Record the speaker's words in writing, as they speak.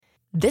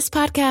This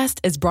podcast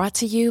is brought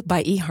to you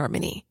by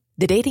eHarmony,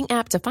 the dating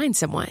app to find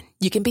someone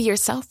you can be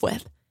yourself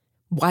with.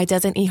 Why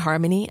doesn't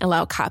eHarmony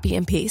allow copy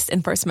and paste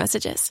in first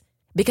messages?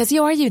 Because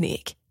you are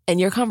unique, and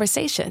your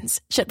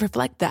conversations should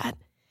reflect that.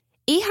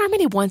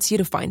 eHarmony wants you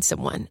to find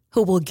someone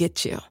who will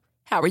get you.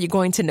 How are you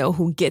going to know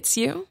who gets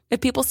you?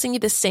 If people send you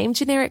the same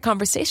generic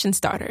conversation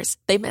starters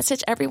they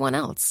message everyone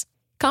else.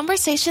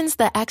 Conversations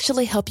that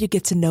actually help you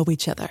get to know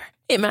each other.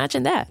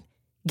 Imagine that.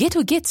 Get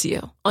who gets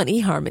you on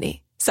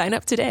eHarmony. Sign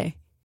up today.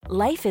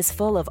 Life is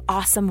full of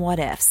awesome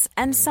what-ifs,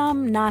 and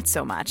some not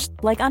so much,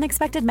 like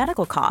unexpected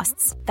medical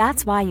costs.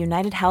 That's why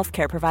United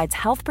Healthcare provides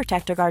Health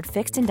Protector Guard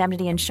fixed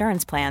indemnity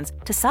insurance plans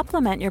to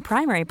supplement your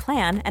primary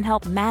plan and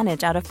help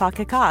manage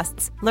out-of-pocket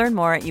costs. Learn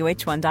more at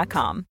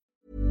uh1.com.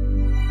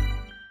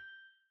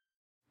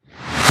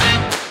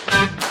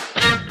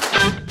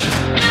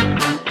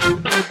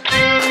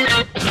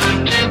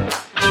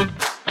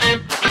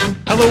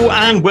 Hello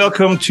and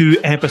welcome to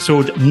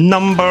episode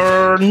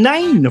number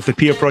 9 of the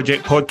Peer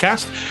Project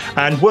podcast,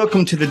 and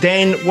welcome to the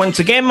Den once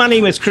again. My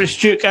name is Chris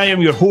Duke. I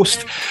am your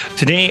host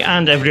today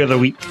and every other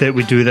week that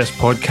we do this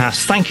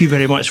podcast. Thank you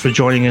very much for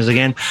joining us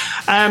again.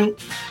 I'm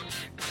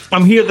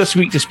here this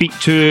week to speak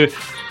to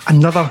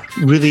another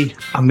really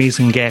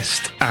amazing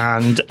guest,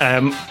 and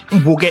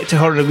we'll get to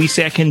her in a wee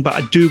second, but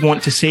I do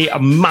want to say a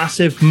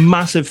massive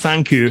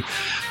thank you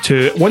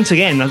to, once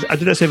again, I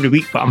do this every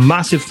week, but a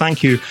massive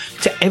thank you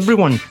to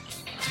everyone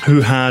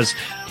who has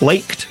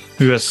liked,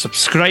 who has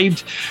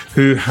subscribed,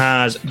 who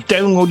has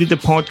downloaded the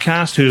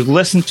podcast, who's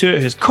listened to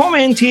it, who's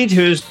commented,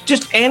 who's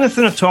just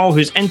anything at all,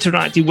 who's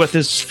interacted with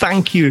us.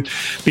 Thank you,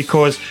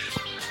 because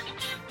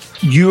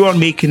you are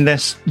making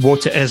this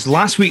what it is.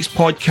 Last week's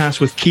podcast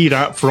with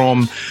Kira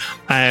from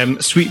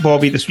Sweet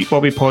Bobby, the Sweet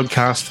Bobby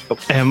podcast,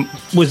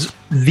 was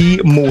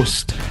the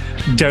most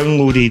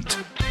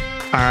downloaded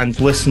and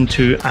listened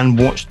to and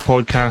watched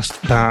podcast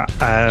that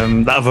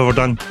I've ever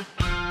done,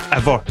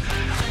 ever.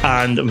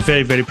 And I'm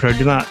very proud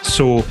of that.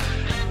 So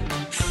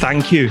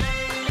thank you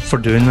for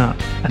doing that.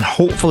 And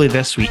hopefully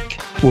this week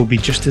will be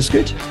just as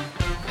good.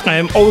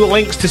 All the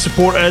links to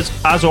support us,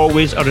 as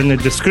always, are in the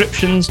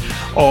descriptions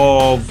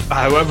of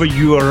however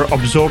you are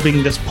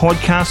absorbing this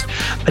podcast.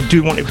 I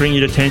do want to bring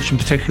your attention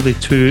particularly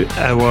to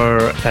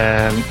our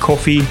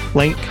coffee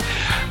link,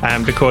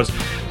 because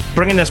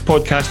bringing this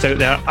podcast out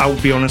there,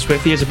 I'll be honest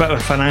with you, is a bit of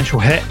a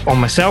financial hit on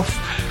myself.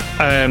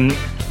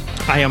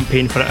 I am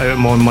paying for it out of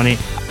my own money,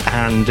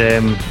 and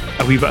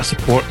a wee bit of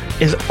support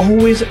is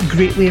always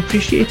greatly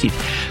appreciated.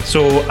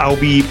 So I'll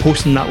be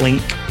posting that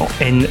link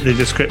in the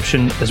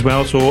description as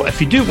well. So if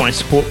you do want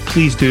to support,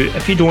 please do.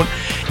 If you don't,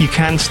 you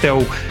can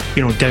still,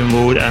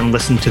 download and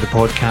listen to the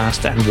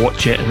podcast and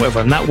watch it and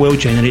whatever, and that will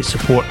generate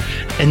support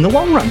in the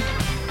long run.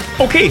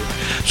 Okay,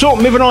 so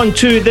moving on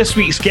to this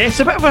week's guest,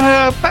 a bit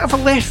of a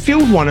left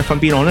field one, if I'm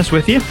being honest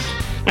with you.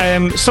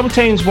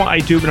 Sometimes what I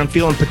do when I'm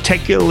feeling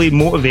particularly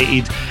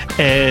motivated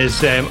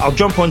is I'll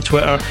jump on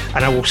Twitter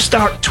and I will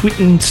start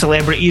tweeting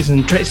celebrities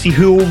and try to see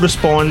who will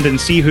respond and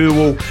see who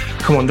will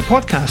come on the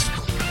podcast.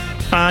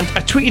 And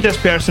I tweeted this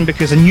person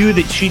because I knew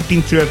that she'd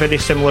been through a very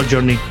similar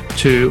journey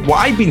to what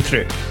I've been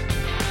through.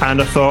 And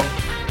I thought,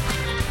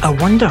 I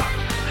wonder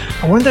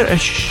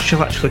if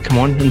she'll actually come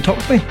on and talk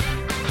to me.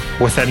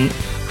 Within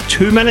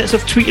 2 minutes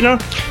of tweeting her,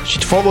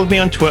 she'd followed me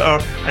on Twitter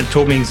and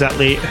told me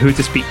exactly who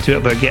to speak to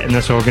about getting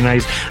this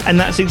organised, and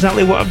that's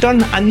exactly what I've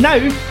done. And now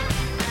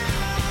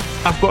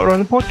I've got her on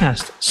the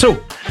podcast. So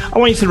I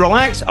want you to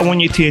relax. I want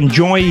you to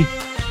enjoy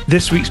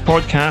this week's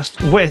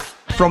podcast with,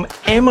 from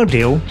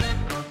Emmerdale,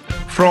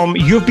 from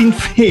You've Been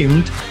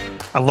Framed.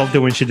 I loved it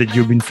when she did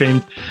You've Been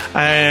Framed.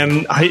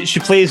 She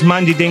plays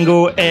Mandy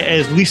Dingo. It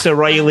is Lisa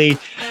Riley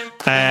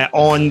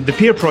on the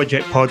Peer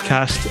Project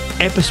podcast,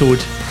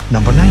 episode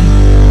number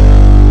 9.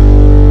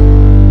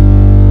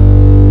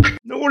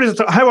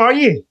 How are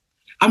you?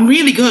 I'm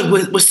really good.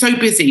 We're so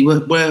busy.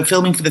 We're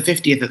filming for the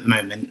 50th at the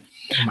moment.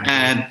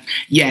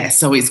 Oh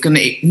so it's going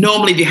to...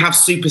 Normally they have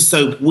Super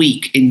Soap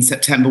Week in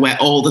September where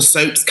all the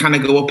soaps kind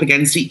of go up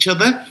against each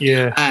other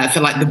for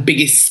like the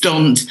biggest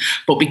stunt.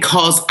 But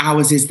because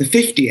ours is the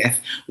 50th,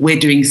 we're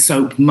doing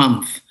Soap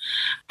Month.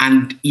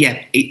 And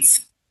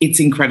it's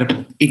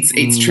incredible.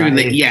 It's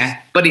truly,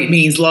 but it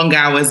means long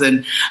hours,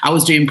 and I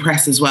was doing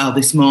press as well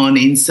this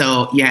morning.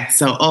 So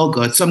all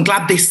good. So I'm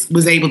glad this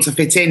was able to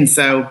fit in.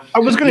 So I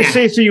was going to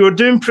say, so you were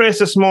doing press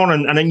this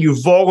morning and then you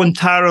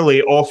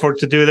voluntarily offered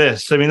to do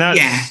this. I mean,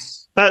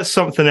 that's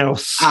something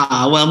else.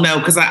 Well, no,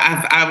 because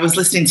I was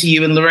listening to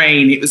you and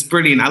Lorraine. It was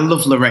brilliant. I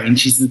love Lorraine.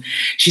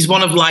 She's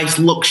one of life's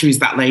luxuries,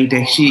 that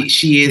lady.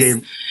 She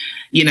is...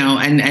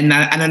 and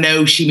I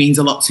know she means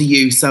a lot to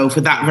you. So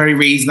for that very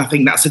reason, I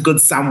think that's a good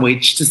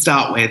sandwich to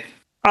start with.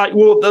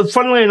 Well,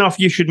 funnily enough,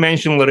 you should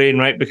mention Lorraine,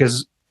 right?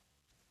 Because,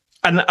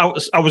 and I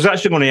was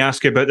actually going to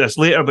ask you about this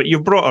later, but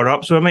you've brought her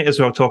up, so I might as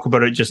well talk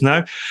about it just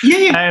now.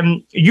 Yeah.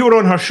 You were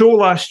on her show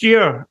last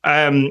year,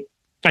 and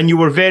you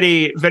were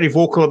very, very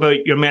vocal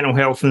about your mental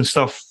health and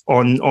stuff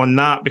on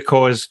that,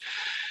 because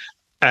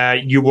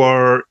you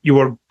were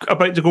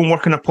about to go and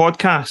work on a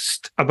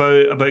podcast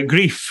about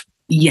grief.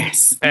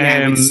 Yes,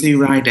 with Sue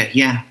Ryder,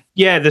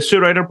 Yeah, the Sue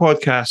Ryder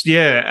podcast.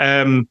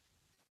 Yeah.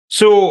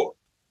 So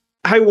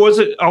how was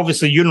it?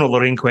 Obviously, you know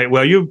Lorraine quite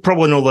well. You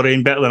probably know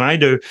Lorraine better than I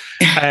do.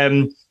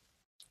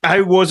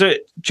 How was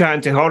it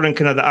chatting to her and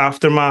kind of the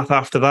aftermath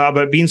after that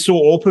about being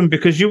so open?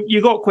 Because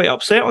you got quite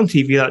upset on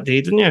TV that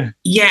day, didn't you?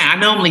 Yeah, I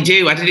normally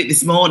do. I did it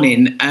this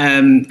morning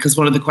because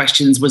one of the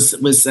questions was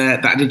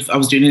that I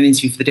was doing an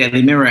interview for the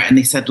Daily Mirror, and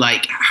they said,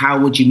 like, how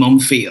would your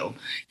mum feel?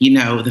 You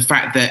know, the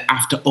fact that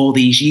after all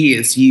these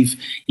years, you've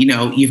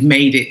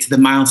made it to the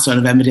milestone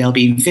of Emmerdale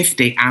being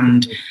 50,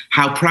 and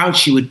how proud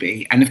she would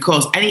be. And of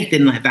course,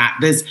 anything like that,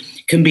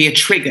 can be a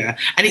trigger.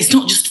 And it's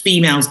not just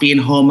females being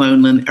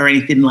hormonal or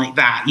anything like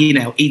that. You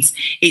know,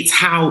 it's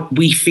how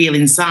we feel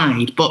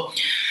inside. But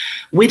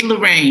with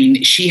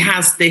Lorraine, she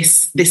has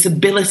this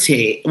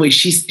ability which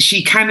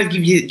she kind of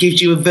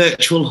gives you a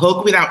virtual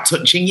hug without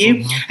touching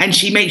you, and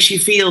she makes you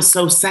feel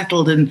so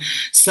settled, and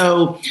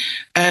so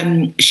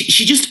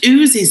she just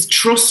oozes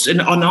trust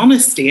and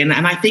honesty, and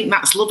I think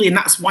that's lovely, and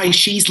that's why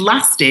she's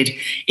lasted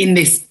in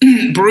this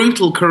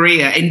brutal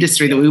career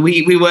industry that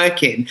we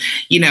work in,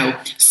 you know,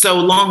 so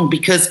long,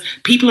 because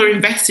people are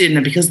invested in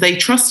her because they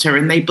trust her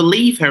and they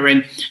believe her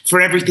and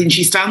for everything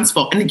she stands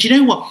for. And do you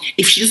know what?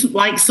 If she doesn't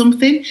like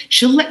something,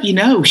 she'll let you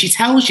know. She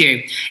tells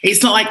you.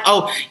 It's not like,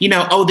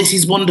 this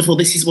is wonderful,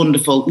 this is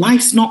wonderful.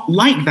 Life's not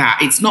like that.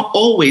 It's not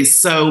always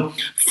so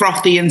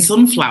frothy and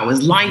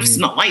sunflowers. Life's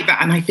not like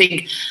that. And I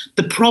think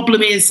the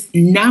problem is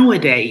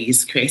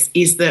nowadays, Chris,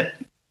 is that,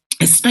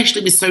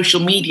 especially with social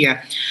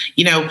media,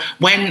 you know,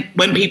 when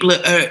people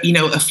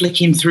are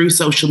flicking through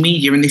social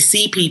media and they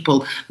see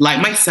people like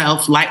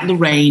myself, like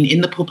Lorraine, in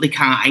the public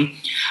eye,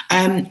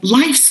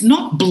 life's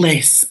not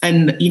bliss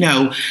and, you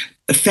know,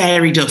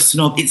 fairy dust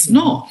and all. It's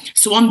not.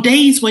 So on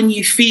days when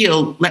you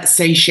feel, let's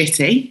say,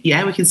 shitty,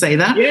 yeah, we can say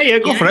that. Yeah,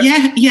 go for it.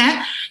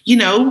 Yeah. You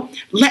know,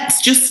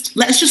 let's just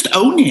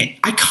own it.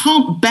 I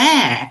can't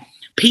bear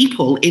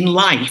people in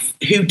life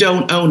who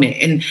don't own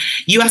it. And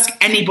you ask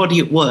anybody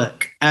at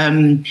work,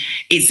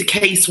 it's a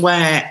case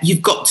where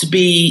you've got to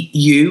be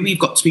you've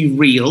got to be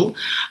real.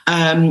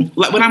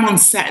 Like when I'm on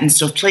set and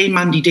stuff, playing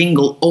Mandy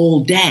Dingle all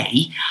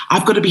day,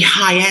 I've got to be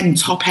high-end,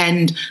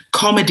 top-end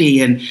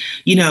comedy and,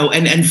 you know,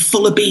 and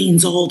full of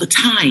beans all the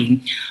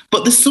time.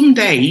 But there's some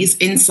days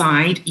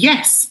inside,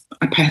 yes,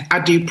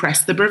 I do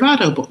press the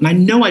bravado button. I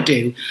know I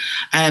do.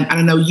 And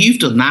I know you've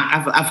done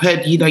that. I've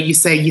heard, you know, you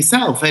say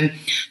yourself. And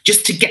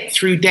just to get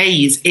through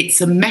days, it's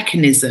a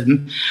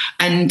mechanism.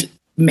 And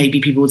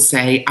maybe people would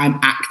say I'm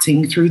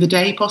acting through the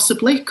day,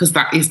 possibly, because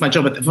that is my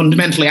job.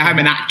 Fundamentally, I'm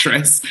an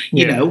actress,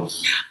 you know.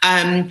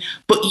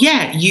 But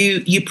yeah,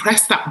 you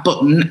press that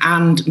button,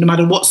 and no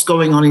matter what's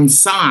going on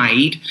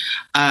inside,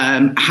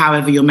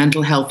 however your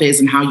mental health is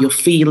and how you're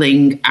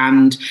feeling.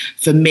 And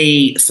for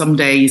me, some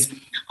days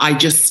I'm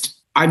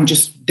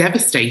just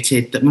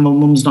devastated that my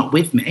mum's not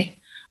with me.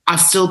 I've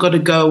still got to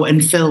go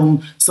and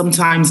film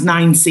sometimes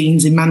 9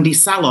 scenes in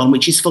Mandy's salon,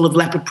 which is full of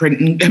leopard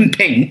print and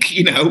pink,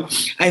 you know,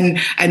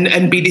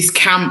 and be this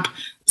camp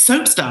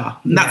soap star.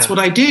 And that's what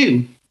I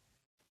do.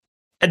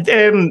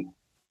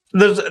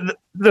 There's a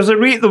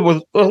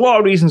lot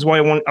of reasons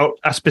why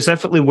I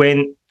specifically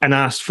went and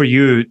asked for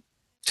you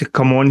to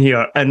come on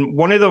here. And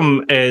one of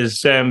them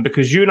is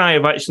because you and I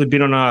have actually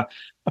been on a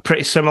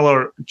pretty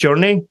similar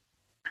journey.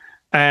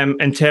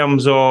 In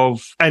terms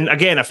of, and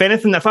again,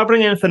 if I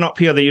bring anything up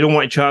here that you don't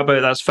want to chat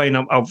about, that's fine.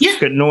 I've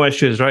got no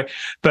issues, right?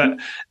 But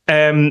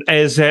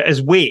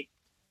is weight.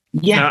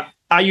 Yeah. Now,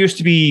 I used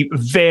to be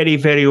very,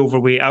 very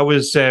overweight. I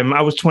was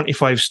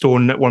 25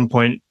 stone at one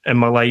point in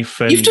my life.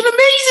 And you've done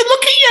amazing.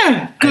 Look at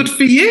you. Good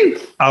for you.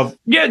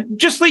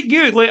 Just like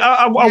you. Like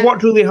I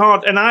worked really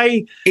hard,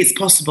 and it's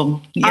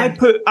possible. Yeah.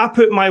 I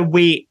put my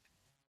weight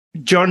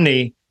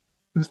journey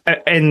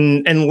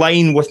in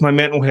line with my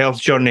mental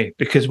health journey,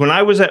 because when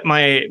I was at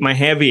my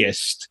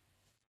heaviest,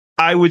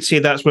 I would say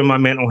that's when my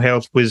mental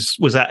health was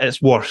at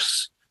its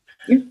worst.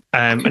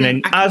 And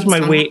then as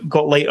my weight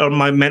got lighter,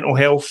 my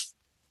mental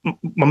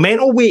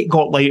weight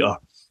got lighter.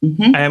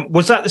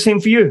 Was that the same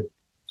for you?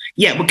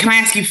 Yeah. Well, can I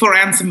ask you before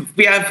I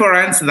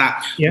answer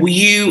that? Yeah. Were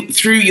you,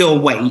 through your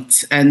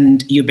weight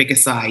and your bigger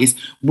size,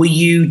 were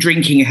you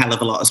drinking a hell of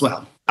a lot as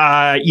well?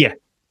 Yeah.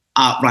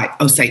 Right.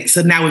 Okay.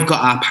 So now we've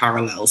got our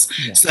parallels.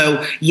 Yeah.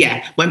 So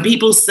yeah, when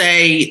people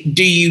say,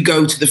 do you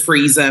go to the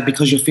freezer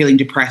because you're feeling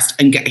depressed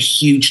and get a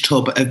huge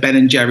tub of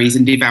Ben & Jerry's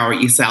and devour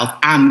it yourself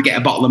and get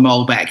a bottle of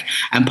Malbec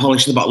and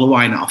polish the bottle of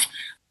wine off?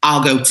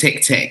 I'll go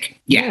tick, tick.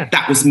 Yeah,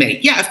 that was me.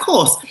 Yeah, of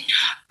course.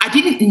 I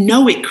didn't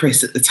know it,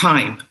 Chris, at the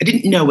time. I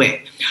didn't know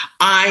it.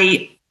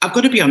 I've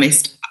got to be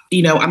honest,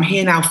 you know, I'm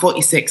here now,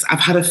 46. I've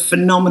had a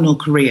phenomenal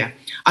career.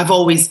 I've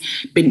always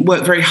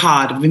worked very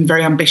hard. I've been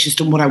very ambitious,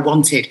 done what I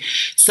wanted.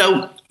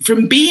 So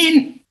from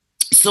being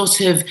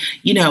sort of,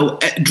 you know,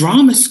 at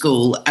drama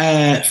school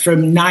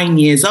from 9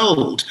 years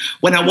old,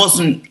 when I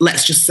wasn't,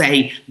 let's just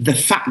say, the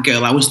fat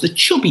girl, I was the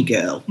chubby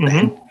girl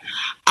then.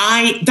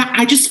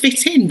 I just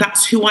fit in.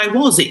 That's who I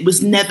was. It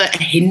was never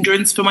a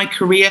hindrance for my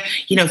career.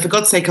 You know, for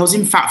God's sake, I was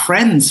in Fat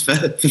Friends for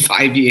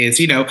 5 years.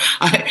 You know,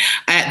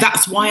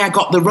 that's why I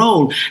got the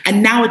role.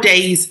 And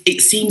nowadays,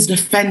 it seems an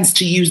offence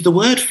to use the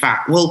word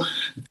fat. Well,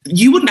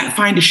 you wouldn't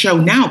find a show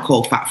now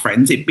called Fat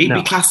Friends. It'd be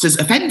classed as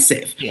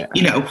offensive. Yeah.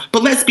 You know,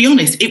 but let's be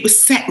honest, it was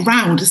set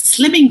round a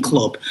slimming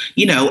club,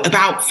 you know,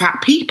 about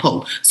fat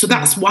people. So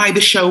that's why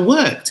the show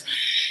worked.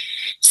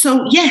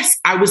 So, yes,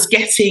 I was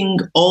getting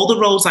all the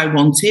roles I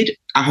wanted.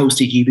 I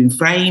hosted You've Been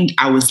Framed.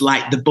 I was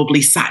like the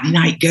bubbly Saturday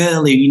night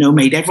girl who, you know,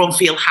 made everyone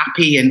feel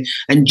happy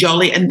and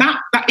jolly. And that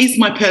is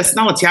my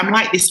personality. I'm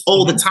like this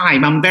all the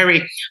time. I'm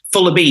very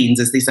full of beans,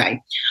 as they say.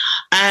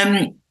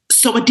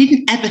 So I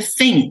didn't ever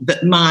think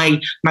that my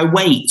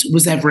weight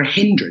was ever a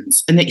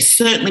hindrance. And it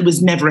certainly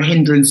was never a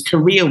hindrance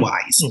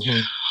career-wise.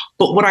 Mm-hmm.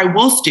 But what I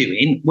was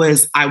doing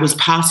was I was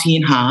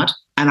partying hard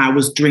and I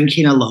was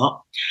drinking a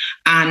lot.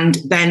 And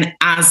then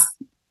as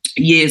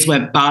years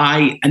went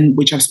by, and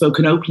which I've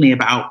spoken openly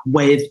about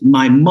with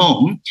my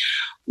mum,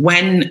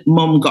 when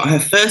mum got her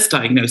first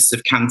diagnosis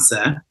of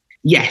cancer,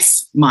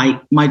 yes,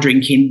 my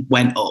drinking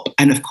went up.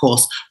 And of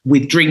course,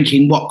 with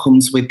drinking, what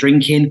comes with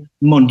drinking?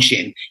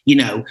 Munching. You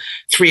know,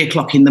 3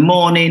 o'clock in the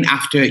morning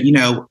after, you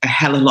know, a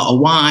hell of a lot of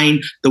wine,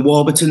 the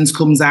Warburtons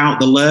comes out,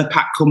 the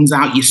Lurpak comes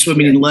out, you're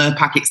swimming in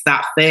Lurpak, it's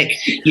that thick,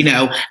 you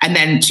know, and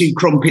then 2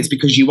 crumpets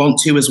because you want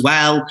to as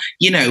well.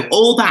 You know,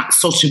 all that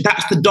sort of,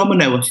 that's the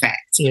domino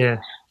effect.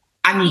 Yeah.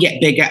 And you get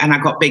bigger, and I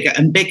got bigger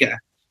and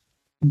bigger.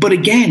 But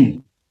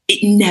again, it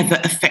never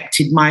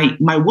affected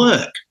my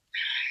work.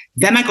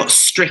 Then I got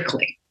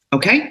Strictly,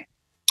 okay?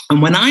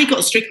 And when I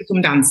got Strictly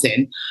Come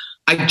Dancing,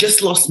 I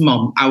just lost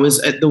mum. I was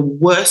at the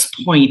worst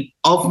point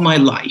of my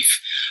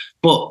life.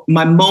 But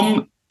my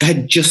mum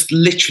had just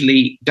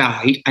literally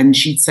died. And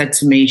she'd said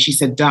to me, she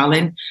said,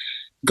 darling,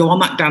 go on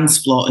that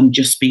dance floor and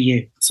just be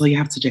you. That's all you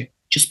have to do.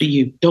 Just be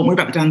you. Don't worry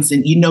about the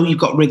dancing. You know you've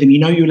got rhythm. You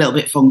know you're a little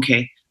bit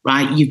funky,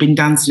 right? You've been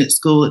dancing at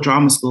school, at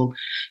drama school.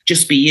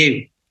 Just be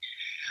you.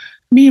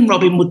 Me and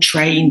Robin would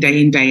train day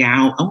in, day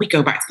out, and we'd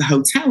go back to the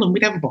hotel and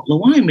we'd have a bottle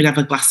of wine. We'd have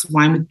a glass of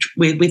wine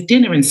with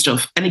dinner and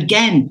stuff. And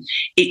again,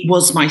 it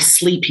was my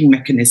sleeping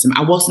mechanism.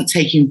 I wasn't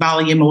taking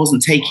Valium. I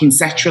wasn't taking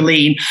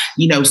Sertraline,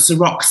 you know,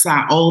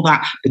 Seroxat, all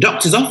that. The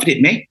doctors offered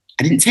it me.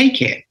 I didn't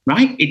take it,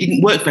 right? It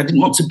didn't work for me. I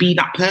didn't want to be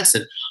that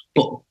person.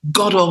 But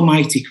God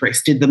almighty,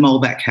 Chris, did the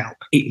Malbec help?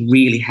 It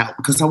really helped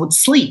because I would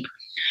sleep.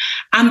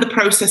 And the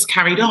process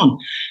carried on.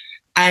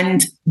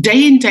 And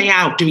day in, day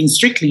out doing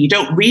Strictly, you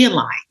don't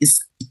realise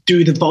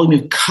through the volume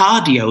of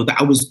cardio that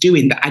I was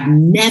doing that I'd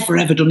never,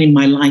 ever done in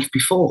my life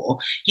before.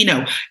 You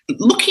know,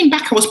 looking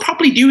back, I was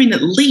probably doing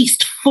at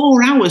least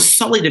 4 hours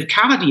solid of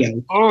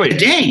cardio a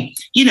day,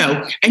 you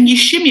know, and you're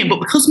shimmying.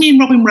 But because me and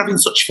Robin were having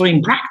such fun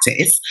in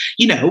practice,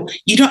 you know,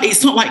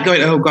 it's not like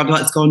going, oh God,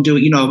 let's go and do,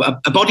 you know,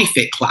 a body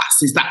fit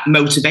class. Is that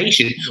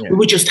motivation? Yeah. We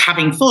were just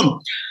having fun.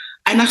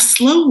 And I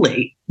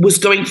slowly was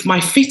going for my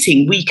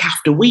fitting week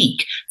after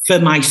week for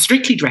my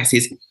Strictly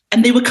dresses.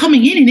 And they were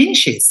coming in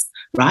inches,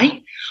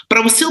 right? But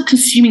I was still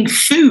consuming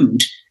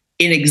food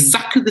in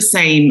exactly the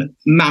same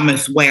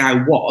mammoth way I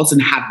was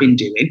and had been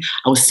doing.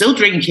 I was still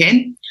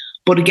drinking,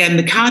 but again,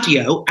 the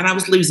cardio, and I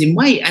was losing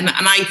weight. And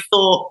I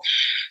thought,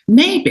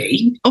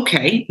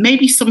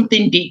 maybe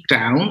something deep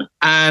down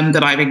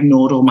that I've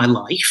ignored all my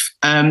life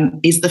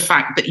is the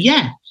fact that,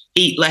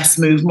 eat less,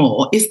 move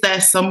more. Is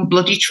there some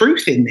bloody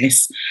truth in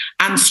this?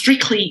 And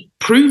Strictly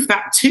proved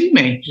that to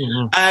me.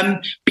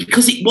 Mm-hmm.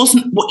 Because it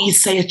wasn't what you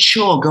say a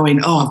chore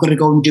going, oh, I've got to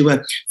go and do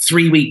a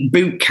 3-week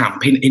boot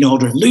camp in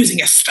order of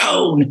losing a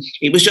stone.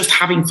 It was just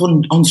having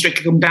fun on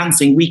Strictly Come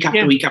Dancing week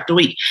after week after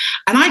week.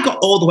 And I got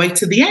all the way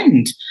to the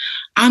end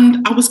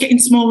and I was getting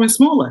smaller and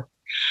smaller.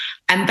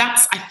 And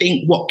that's, I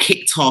think, what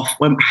kicked off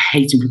when I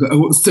hate when people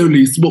go, so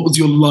Lisa, what was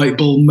your light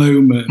bulb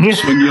moment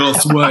when you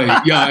lost weight?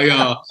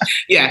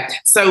 Yeah.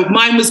 So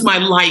mine was my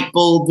light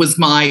bulb, was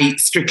my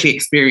Strictly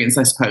experience,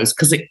 I suppose,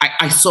 because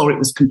I saw it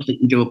was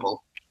completely doable.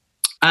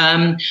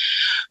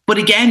 But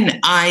again,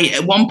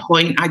 at one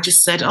point I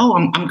just said, "Oh,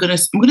 I'm gonna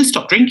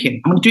stop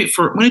drinking. I'm gonna do it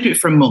for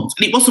a month."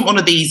 And it wasn't one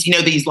of these,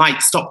 these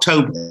like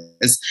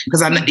Stoptobers,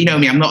 because I'm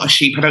not a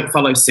sheep. I don't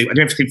follow suit. I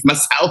do everything for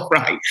myself,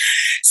 right?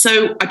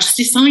 So I just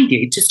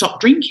decided to stop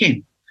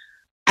drinking,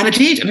 and I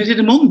did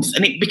a month,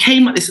 and it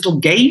became like this little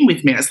game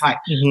with me. It's like,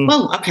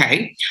 well,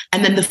 okay.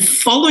 And then the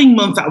following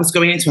month that I was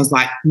going into, I was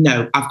like,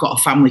 no, I've got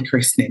a family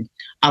christening.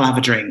 I'll have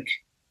a drink,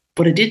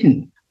 but I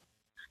didn't.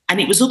 And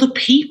it was other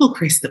people,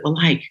 Chris, that were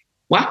like,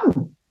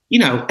 wow,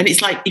 and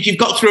it's like, if you've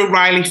got through a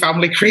Riley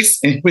family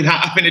christening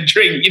without having a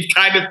drink, you've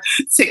kind of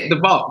ticked the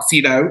box,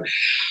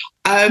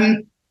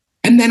 And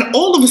then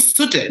all of a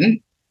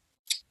sudden,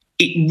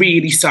 it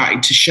really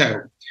started to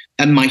show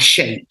my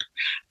shape.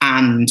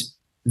 And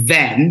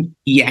then,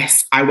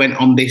 yes, I went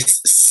on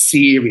this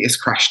serious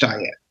crash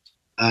diet.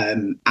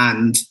 And,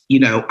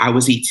 I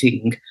was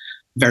eating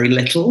very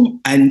little,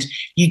 and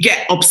you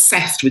get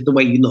obsessed with the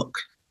way you look.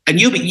 And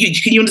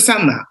can you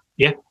understand that?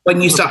 Yeah.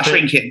 When you start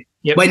shrinking.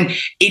 Yep. When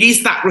it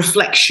is that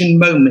reflection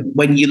moment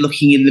when you're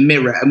looking in the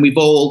mirror, and we've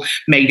all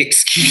made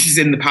excuses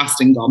in the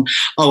past and gone,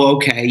 oh,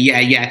 okay,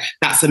 yeah,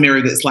 that's a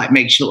mirror that's like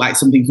makes you look like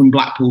something from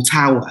Blackpool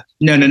Tower.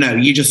 No,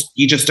 you're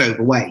just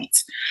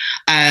overweight.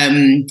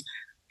 And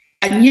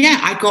yeah,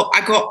 I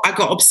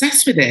got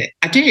obsessed with it.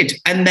 I did.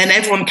 And then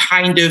everyone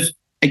kind of,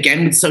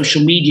 again, with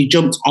social media,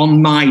 jumped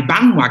on my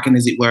bandwagon,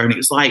 as it were. And it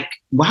was like,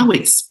 wow,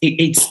 it's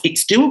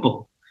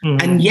doable. Mm-hmm.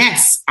 And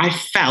yes, I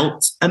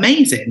felt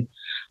amazing.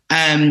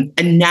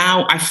 And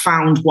now I've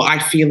found what I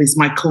feel is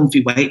my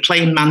comfy weight.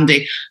 Playing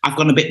Mandy, I've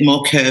gone a bit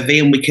more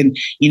curvy, and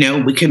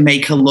we can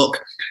make her look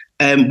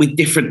with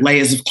different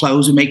layers of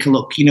clothes. We make her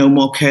look,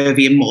 more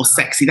curvy and more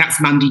sexy.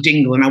 That's Mandy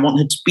Dingle, and I want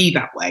her to be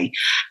that way.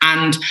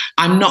 And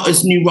I'm not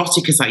as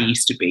neurotic as I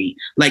used to be.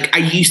 Like, I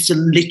used to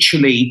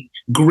literally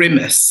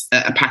grimace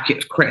at a packet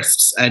of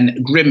crisps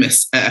and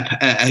grimace at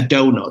a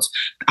donut.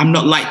 I'm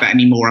not like that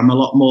anymore. I'm a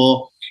lot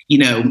more,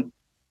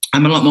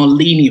 I'm a lot more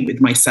lenient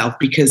with myself,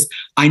 because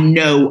I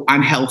know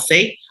I'm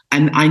healthy,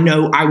 and I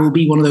know I will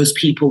be one of those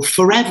people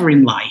forever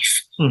in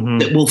life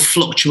that will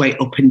fluctuate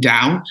up and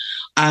down.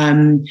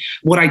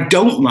 What I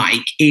don't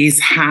like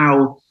is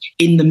how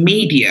in the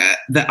media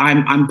that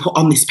I'm put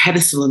on this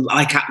pedestal, and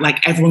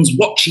like everyone's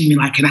watching me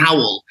like an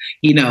owl,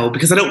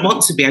 because I don't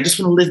want to be. I just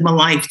want to live my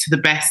life to the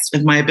best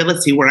of my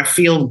ability, where I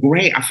feel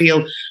great. I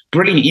feel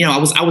brilliant.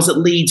 I was at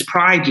Leeds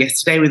Pride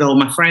yesterday with all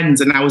my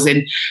friends, and I was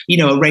in,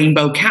 a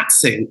rainbow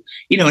catsuit,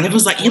 and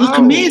everyone's like, you look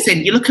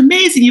amazing. You look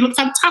amazing. You look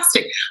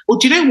fantastic. Well,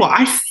 do you know what?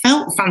 I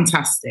felt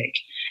fantastic.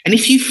 And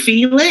if you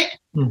feel it,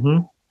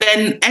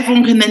 then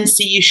everyone can then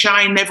see you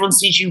shine. Everyone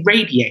sees you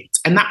radiate.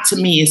 And that to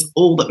me is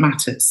all that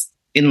matters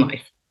in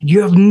life.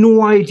 You have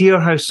no idea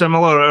how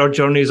similar our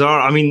journeys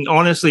are. I mean,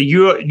 honestly,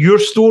 your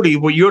story,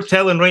 what you're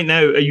telling right now,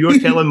 you're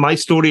telling my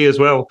story as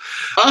well.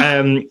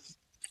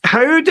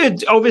 How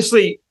did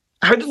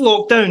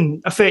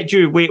lockdown affect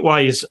you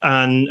weight-wise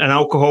and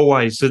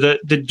alcohol-wise?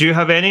 Did you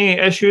have any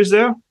issues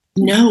there?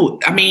 No,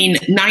 I mean,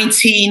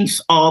 19th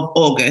of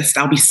August,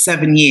 I'll be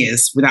 7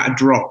 years without a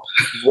drop.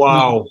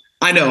 Wow.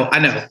 I know.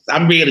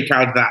 I'm really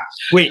proud of that.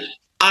 Wait,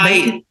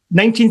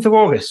 19th of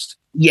August?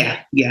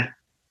 Yeah.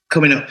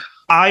 Coming up.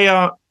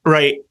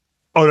 Right.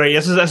 All right.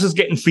 This is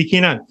getting freaky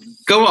now.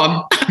 Go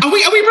on. Are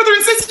we brother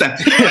and sister?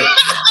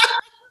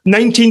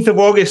 19th of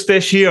August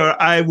this year,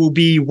 I will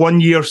be 1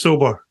 year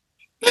sober.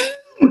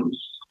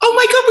 Oh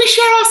my God, we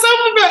share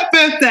our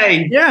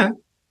birthday. Yeah.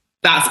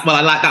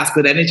 That's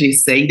good energy.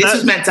 See, this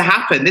was meant to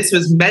happen. This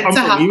was meant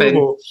to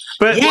happen.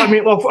 But yeah. I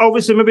mean, well,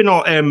 obviously, maybe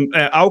not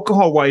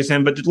alcohol-wise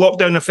then, but did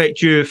lockdown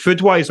affect you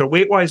food-wise or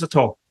weight-wise at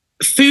all?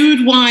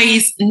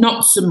 Food-wise,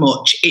 not so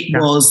much. It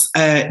was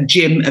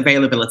gym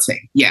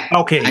availability. Yeah.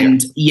 Okay.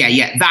 And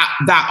yeah.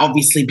 That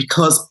obviously,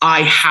 because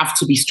I have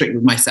to be strict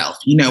with myself.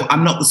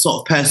 I'm not the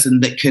sort of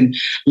person that can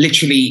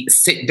literally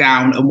sit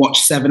down and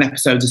watch 7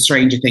 episodes of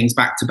Stranger Things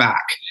back to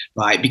back,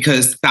 right?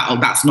 Because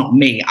that's not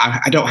me.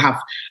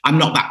 I'm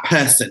not that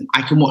person.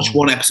 I can watch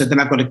 1 episode, then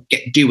I've got to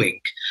get doing.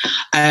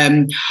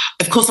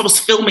 Of course, I was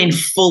filming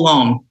full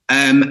on.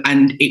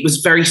 And it was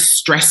very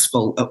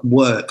stressful at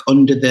work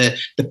under the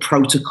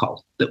protocol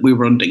that we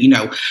were under.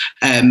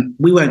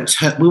 We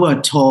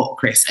weren't taught,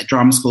 Chris, at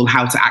drama school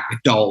how to act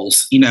with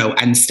dolls,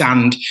 and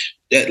stand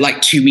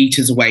like 2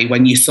 meters away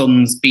when your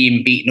son's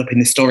being beaten up in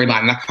the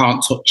storyline and I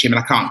can't touch him and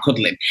I can't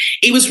cuddle him.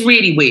 It was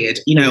really weird,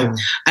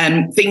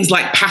 things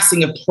like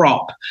passing a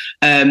prop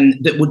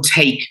that would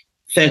take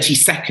 30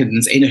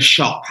 seconds in a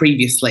shot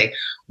previously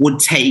would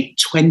take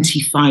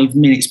 25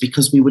 minutes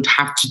because we would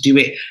have to do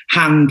it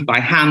hand by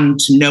hand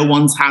to no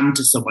one's hand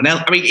to someone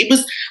else. I mean, it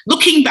was,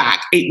 looking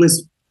back, it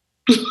was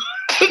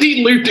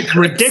ludicrous.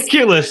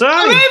 Ridiculous,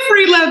 on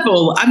every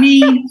level. I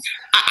mean,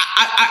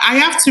 I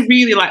have to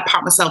really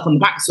pat myself on the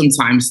back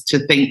sometimes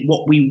to think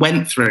what we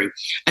went through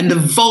and the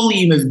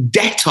volume of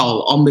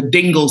Dettol on the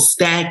Dingle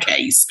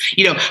staircase.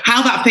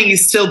 How that thing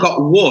has still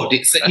got wood.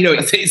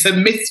 It's a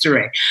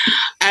mystery.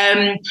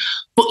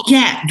 But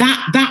yeah,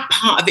 that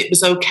part of it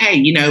was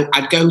okay.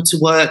 I'd go to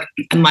work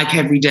and like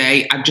every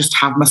day, I'd just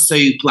have my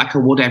soup like I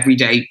would every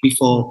day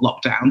before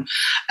lockdown.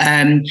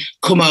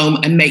 Come home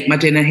and make my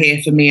dinner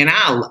here for me and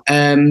Al.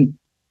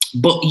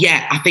 But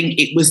yeah, I think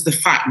it was the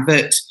fact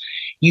that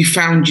you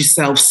found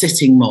yourself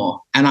sitting more,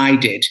 and I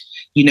did.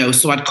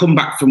 So I'd come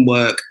back from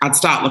work, I'd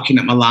start looking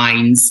at my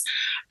lines,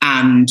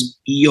 and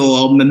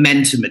your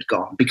momentum had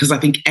gone, because I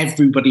think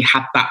everybody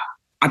had that.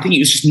 I think it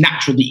was just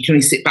natural that you can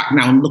only sit back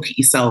now and look at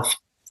yourself,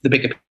 the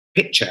bigger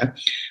picture,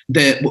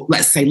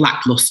 let's say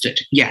lacklustered.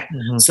 Yeah.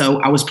 Mm-hmm.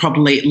 So I was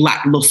probably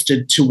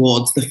lacklustered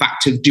towards the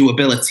fact of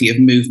doability of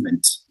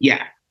movement.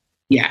 Yeah.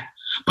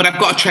 But I've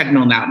got a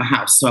treadmill now at my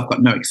house, so I've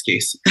got no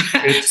excuse.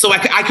 So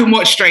I can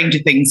watch Stranger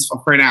Things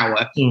for an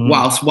hour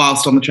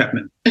whilst on the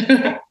treadmill.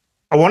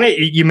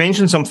 You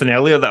mentioned something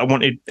earlier that I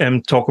wanted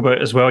to talk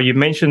about as well. You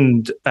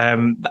mentioned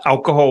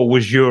alcohol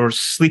was your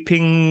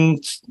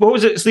sleeping. What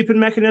was it? Sleeping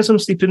mechanism,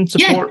 sleeping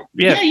support.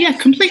 Yeah.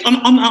 Complete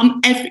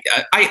on every.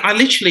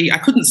 I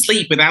couldn't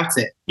sleep without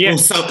it. Yeah.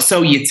 Well,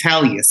 so you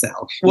tell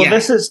yourself. Well,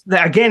 this is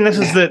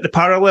the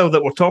parallel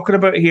that we're talking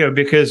about here,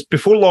 because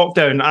before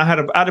lockdown, I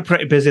had a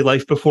pretty busy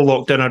life before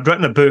lockdown. I'd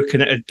written a book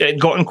and it had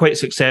gotten quite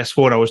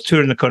successful. I was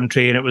touring the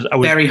country, and I was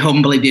very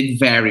humbly did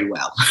very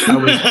well.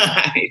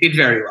 It did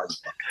very well.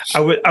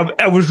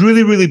 I was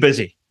really, really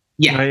busy.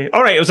 Yeah. Right?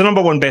 All right. It was a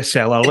number one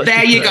bestseller.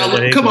 There you go.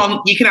 Look, come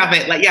on. You can have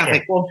it.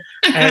 It. Go on.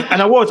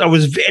 And I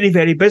was very,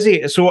 very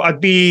busy. So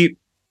I'd be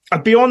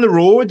on the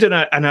road,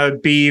 and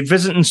I'd be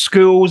visiting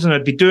schools, and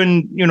I'd be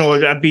doing,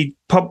 I'd be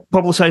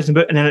publicising a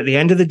bit. And then at the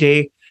end of the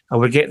day, I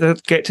would get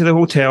to the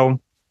hotel,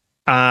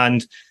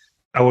 and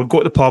I would go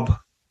to the pub, a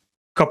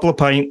couple of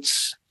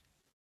pints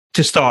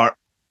to start.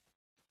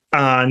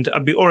 And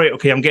I'd be, all right,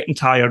 okay, I'm getting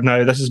tired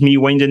now. This is me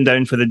winding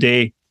down for the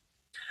day.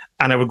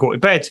 And I would go to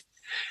bed.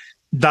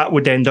 That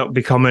would end up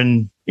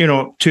becoming,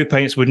 2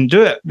 pints wouldn't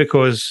do it,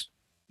 because,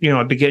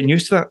 I'd be getting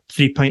used to that.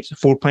 3 pints,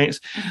 4 pints.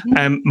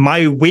 Mm-hmm.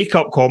 My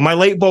wake-up call, my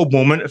light bulb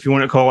moment, if you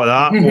want to call it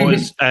that,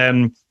 was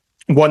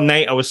one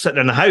night I was sitting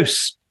in the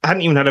house. I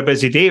hadn't even had a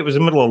busy day. It was the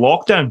middle of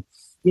lockdown.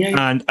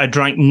 Yeah. And I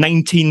drank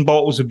 19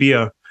 bottles of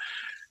beer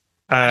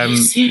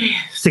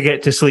to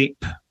get to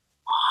sleep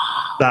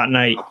that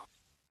night.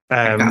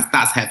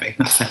 That's heavy.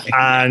 That's heavy.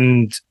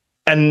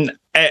 And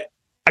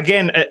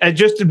again,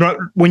 just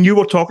when you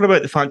were talking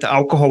about the fact that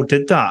alcohol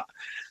did that,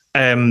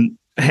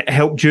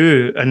 helped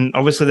you, and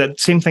obviously that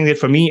same thing did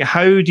for me.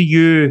 How do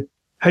you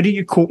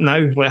cope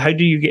now? Like, how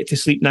do you get to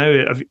sleep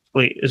now?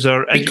 Like, is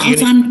there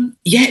because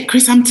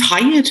Chris, I'm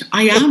tired.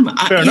 I am.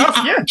 Fair enough.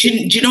 Do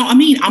you know what I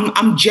mean?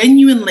 I'm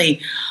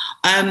genuinely.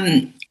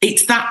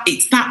 It's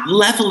that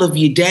level of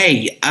your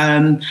day.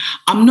 I'm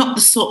not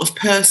the sort of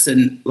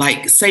person,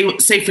 like say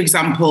for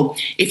example,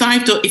 if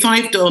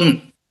I've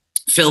done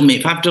filming,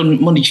 if I've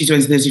done Monday, Tuesday,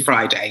 Wednesday, Thursday,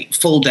 Friday,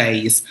 full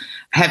days,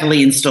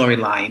 heavily in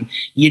storyline,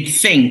 you'd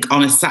think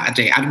on a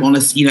Saturday I'd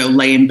want to,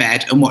 lay in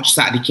bed and watch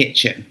Saturday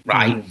Kitchen,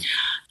 right? Mm.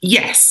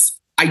 Yes,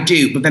 I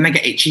do, but then I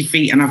get itchy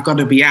feet and I've got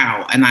to be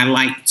out, and I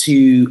like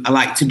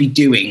to be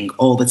doing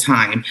all the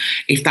time.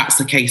 If that's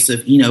the case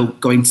of,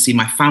 going to see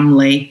my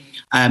family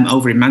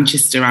over in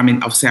Manchester, I'm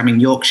in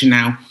Yorkshire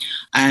now,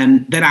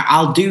 then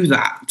I'll do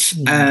that.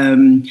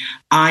 Mm.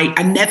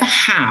 I never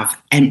have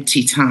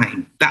empty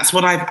time. That's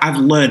what I've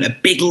learned, a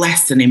big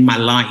lesson in my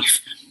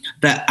life,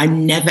 that I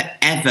never,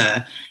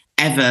 ever,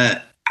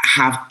 ever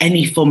have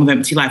any form of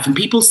empty life. And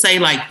people say,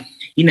 like,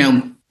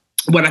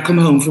 when I come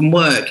home from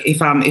work,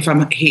 if I'm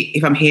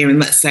hearing,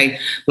 let's say,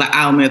 like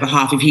Alma, the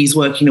half, if he's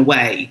working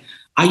away,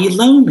 are you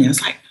lonely? I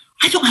was like,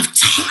 I don't have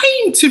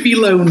time to be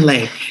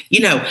lonely,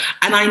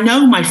 and I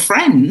know my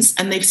friends,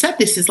 and they've said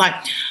this, is like,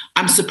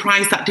 I'm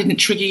surprised that didn't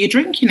trigger your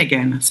drinking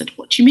again. I said,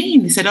 what do you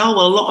mean? They said, oh,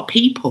 well, a lot of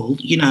people,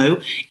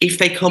 if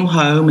they come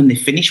home and they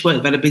finish work,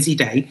 they've had a busy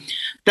day,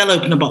 they'll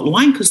open a bottle of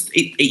wine because,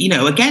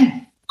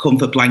 again,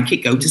 comfort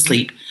blanket, go to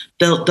sleep.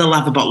 They'll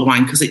have a bottle of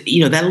wine because,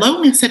 they're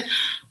lonely. I said,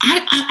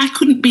 I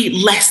couldn't be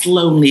less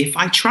lonely if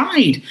I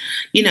tried,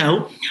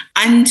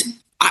 and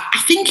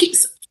I think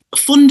it's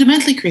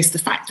fundamentally, Chris, the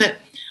fact that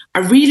I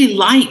really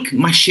like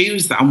my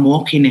shoes that I'm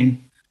walking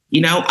in.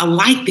 I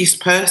like this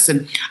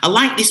person. I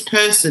like this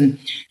person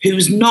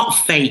who's not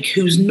fake,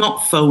 who's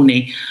not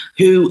phony,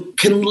 who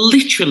can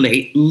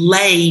literally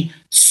lay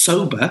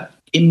sober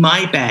in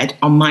my bed,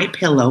 on my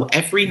pillow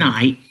every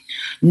night,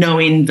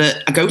 knowing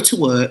that I go to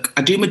work,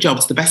 I do my job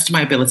to the best of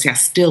my ability. I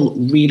still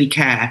really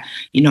care.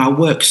 I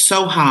work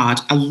so hard.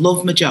 I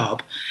love my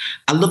job.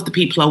 I love the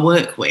people I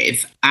work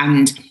with.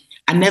 And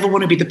I never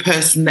want to be the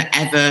person that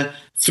ever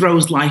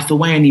throws life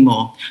away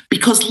anymore.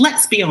 Because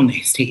let's be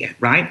honest here,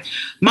 right?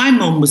 My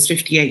mum was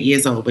 58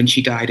 years old when she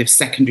died of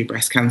secondary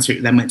breast cancer.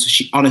 It then went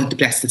to, on her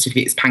death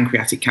certificate, it's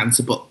pancreatic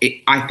cancer, but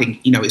I think,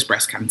 it's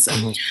breast cancer.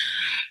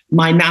 Mm-hmm.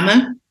 My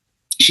nana,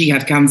 she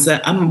had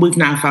cancer, and we've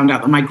now found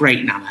out that my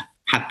great nana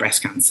had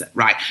breast cancer,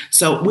 right?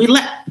 So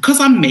because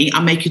I'm me,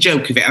 I make a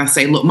joke of it, and I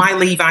say, look, my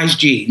Levi's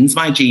jeans,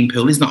 my gene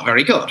pool is not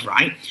very good,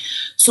 right?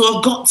 So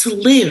I've got to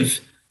live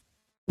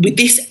with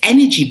this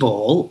energy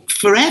ball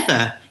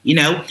forever,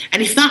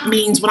 and if that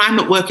means when I'm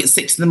at work at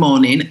 6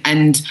 a.m.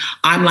 and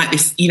I'm like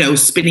this,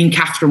 spinning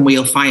Catherine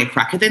wheel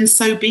firecracker, then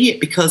so be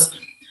it, because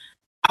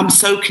I'm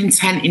so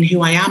content in who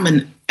I am.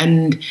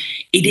 And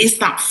it is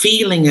that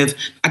feeling of,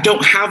 I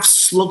don't have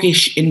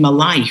sluggish in my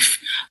life.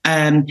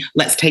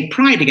 Let's take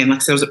Pride again. Like I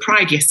said, I was at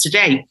Pride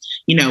yesterday.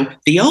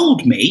 The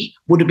old me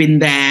would have been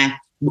there.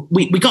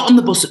 We got on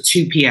the bus at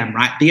 2 p.m,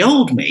 right? The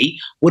old me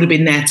would have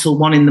been there till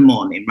 1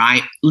 a.m,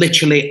 right?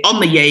 Literally on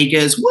the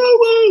Jaegers,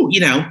 woo.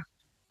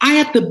 I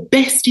had the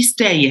bestest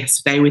day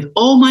yesterday with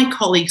all my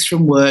colleagues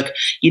from work,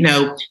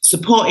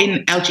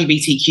 supporting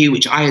LGBTQ,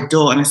 which I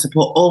adore, and I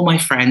support all my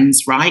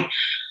friends, right?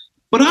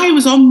 But I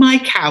was on my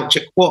couch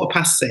at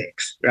 6:15,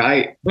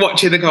 right,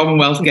 watching the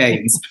Commonwealth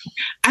Games,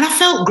 and I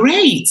felt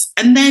great.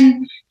 And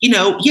then,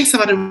 yes, I've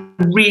had a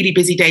really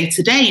busy day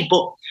today,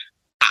 but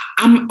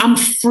I'm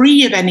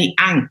free of any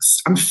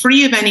angst. I'm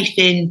free of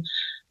anything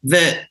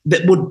that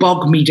would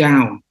bog me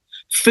down.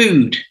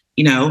 Food,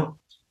 you know,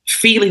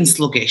 feeling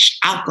sluggish,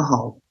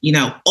 alcohol, you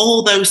know,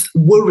 all those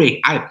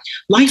worry.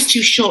 Life's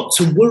too short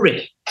to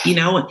worry, you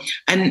know,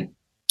 and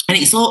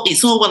it's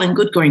all well and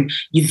good going,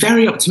 you're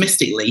very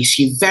optimistic, Lise,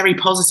 you're very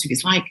positive.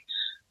 It's like,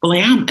 well, I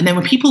am. And then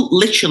when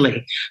people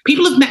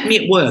have met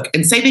me at work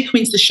and say they come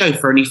into the show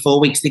for only 4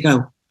 weeks, they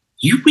go,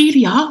 you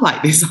really are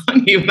like this,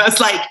 aren't you? And I was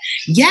like,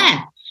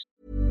 yeah.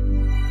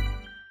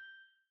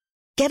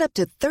 Get up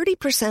to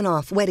 30%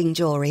 off wedding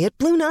jewelry at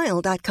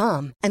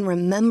BlueNile.com and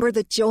remember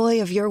the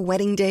joy of your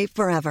wedding day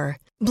forever.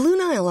 Blue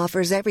Nile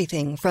offers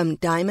everything from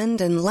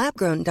diamond and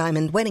lab-grown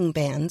diamond wedding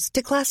bands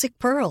to classic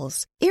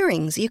pearls,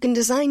 earrings you can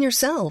design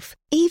yourself,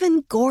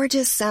 even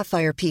gorgeous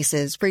sapphire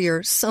pieces for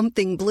your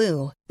something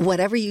blue.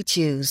 Whatever you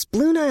choose,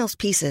 Blue Nile's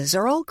pieces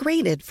are all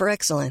graded for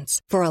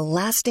excellence, for a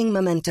lasting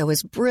memento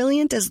as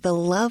brilliant as the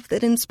love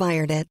that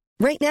inspired it.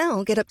 Right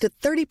now, get up to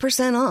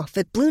 30% off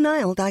at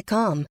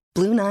BlueNile.com.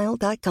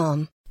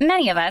 BlueNile.com.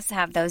 Many of us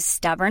have those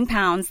stubborn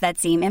pounds that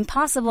seem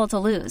impossible to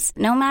lose,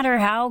 no matter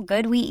how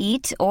good we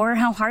eat or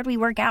how hard we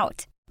work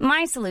out.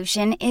 My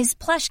solution is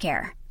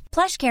PlushCare.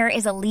 PlushCare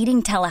is a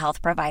leading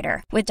telehealth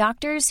provider with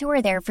doctors who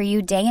are there for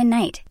you day and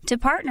night to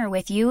partner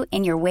with you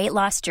in your weight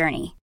loss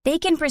journey. They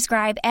can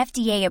prescribe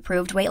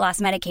FDA-approved weight loss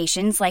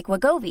medications like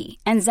Wegovy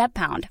and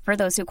Zepbound for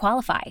those who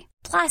qualify.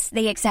 Plus,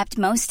 they accept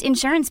most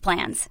insurance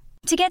plans.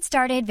 To get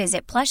started,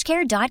 visit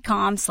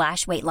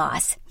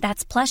plushcare.com/weightloss.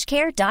 That's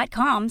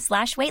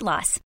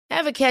plushcare.com/weightloss.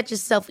 Ever catch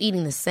yourself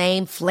eating the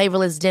same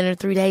flavorless dinner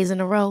 3 days in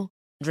a row?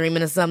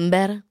 Dreaming of something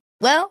better?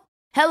 Well,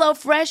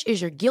 HelloFresh is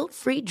your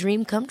guilt-free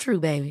dream come true,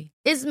 baby.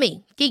 It's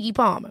me, Keke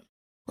Palmer.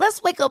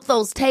 Let's wake up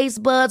those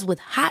taste buds with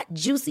hot,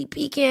 juicy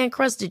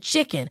pecan-crusted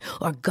chicken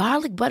or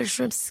garlic butter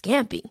shrimp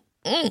scampi.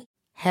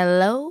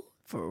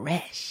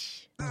 HelloFresh.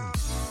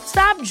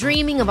 Stop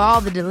dreaming of all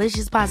the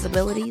delicious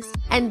possibilities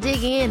and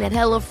dig in at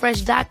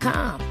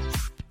HelloFresh.com.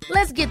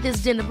 Let's get this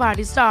dinner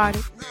party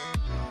started.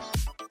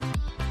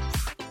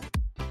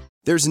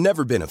 There's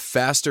never been a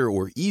faster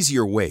or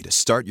easier way to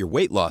start your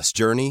weight loss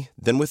journey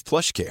than with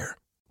PlushCare.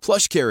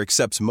 PlushCare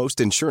accepts most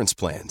insurance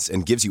plans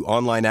and gives you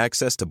online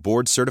access to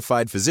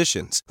board-certified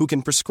physicians who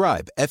can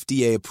prescribe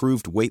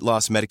FDA-approved weight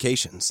loss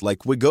medications like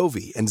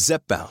Wegovy and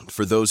Zepbound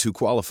for those who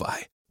qualify.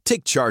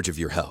 Take charge of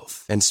your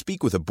health and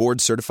speak with a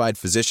board-certified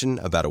physician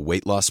about a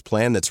weight loss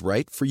plan that's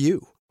right for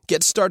you.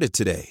 Get started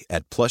today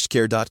at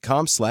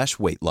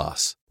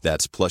plushcare.com/weightloss.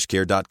 That's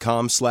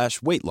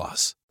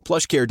plushcare.com/weightloss.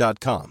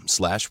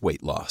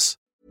 plushcare.com/weightloss.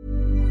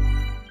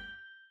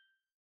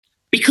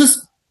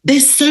 Because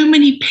there's so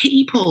many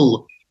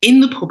people in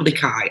the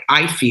public eye,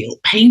 I feel,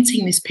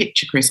 painting this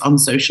picture, Chris, on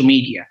social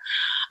media.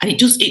 And it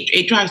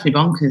drives me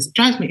bonkers.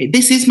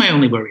 This is my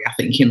only worry, I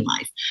think, in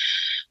life.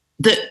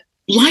 That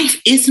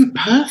life isn't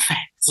perfect,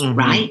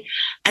 right?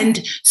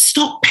 And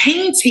stop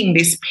painting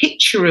this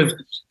picture of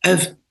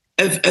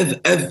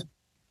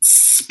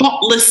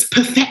spotless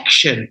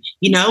perfection.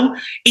 You know,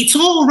 it's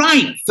all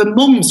right for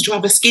mums to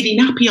have a skinny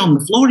nappy on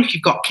the floor if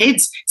you've got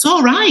kids. It's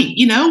all right,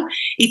 you know.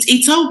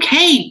 It's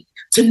okay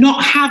to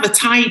not have a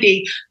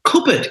tidy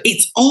cupboard.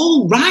 It's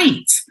all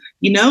right,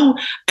 you know.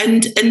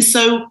 And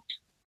so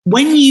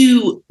when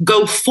you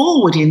go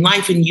forward in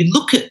life and you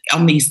look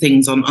on these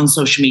things on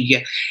social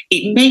media,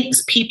 it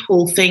makes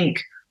people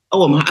think,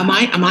 oh, am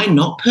I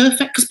not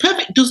perfect? Because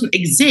perfect doesn't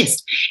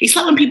exist. It's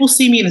like when people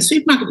see me in the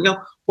supermarket and go,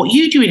 what are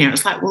you doing here?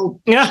 It's like, well,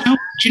 yeah. Do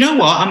you know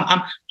what?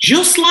 I'm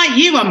just like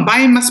you. I'm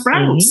buying my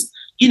sprouts,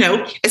 you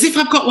know, as if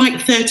I've got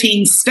like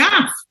 13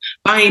 staff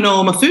buying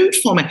all my food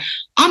for me.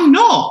 I'm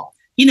not,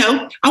 you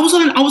know. I was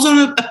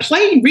on a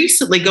plane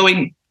recently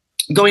going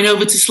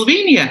over to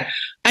Slovenia.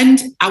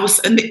 And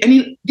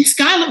this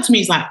guy looked at me,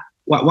 he's like,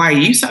 why are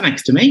you sat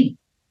next to me?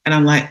 And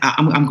I'm like,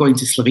 I'm going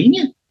to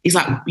Slovenia. He's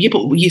like, yeah,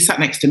 but you sat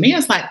next to me. I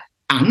was like,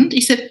 and? He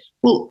said,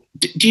 well,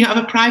 do you not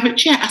have a private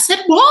jet? I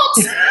said, what?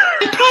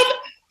 A private?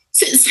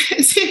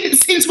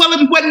 Since when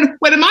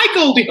am I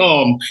Goldie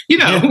Hawn? You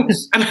know? Yeah.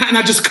 And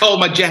I just call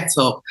my jet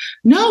up.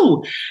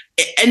 No.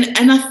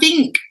 And I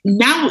think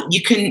now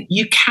you can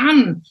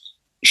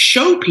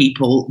show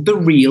people the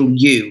real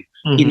you.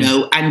 You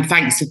know, and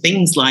thanks to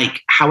things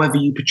like however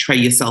you portray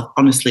yourself,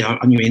 honestly,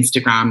 on your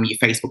Instagram, your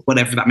Facebook,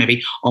 whatever that may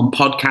be, on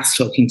podcasts,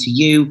 talking to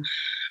you,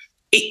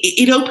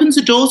 it opens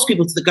the doors for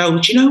people to go,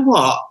 do you know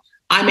what?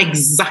 I'm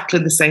exactly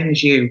the same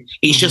as you.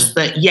 It's just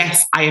that,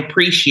 yes, I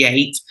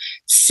appreciate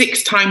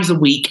 6 times a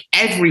week,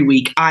 every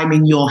week, I'm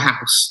in your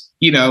house,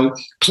 you know,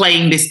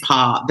 playing this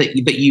part that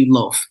you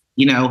love,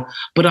 you know,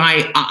 but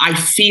I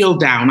feel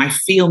down, I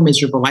feel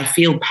miserable, I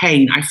feel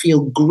pain, I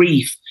feel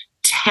grief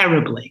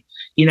terribly.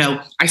 You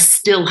know, I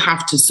still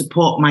have to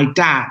support my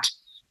dad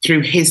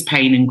through his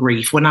pain and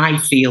grief when I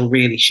feel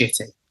really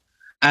shitty.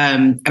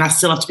 And I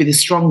still have to be the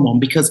strong one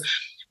because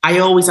I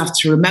always have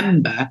to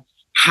remember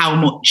how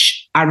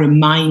much I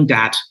remind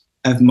dad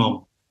of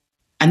mum.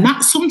 And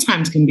that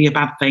sometimes can be a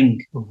bad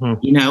thing,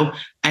 you know,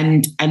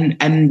 and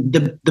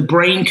the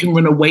brain can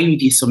run away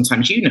with you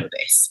sometimes. You know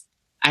this.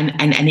 And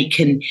it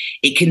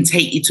can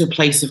take you to a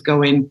place of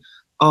going,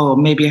 oh,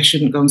 maybe I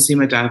shouldn't go and see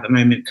my dad at the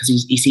moment because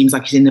he seems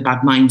like he's in a bad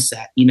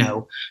mindset,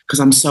 because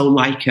I'm so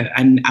like it.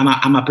 And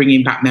am I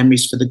bringing back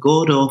memories for the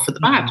good or for the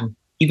bad? Mm-hmm.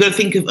 You've got to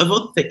think of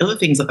other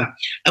things like that.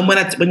 And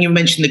when you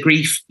mentioned the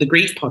grief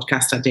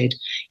podcast I did,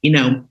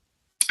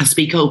 I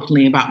speak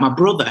openly about my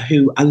brother,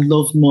 who I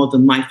love more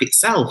than life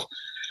itself.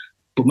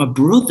 But my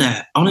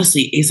brother,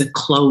 honestly, is a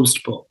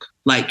closed book.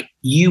 Like,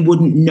 you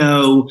wouldn't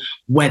know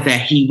whether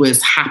he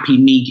was happy,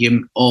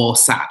 medium, or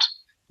sad.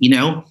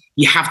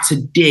 You have to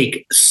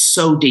dig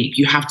so deep.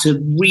 You have to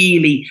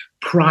really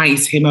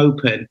prise him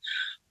open,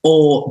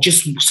 or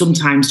just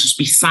sometimes just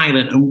be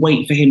silent and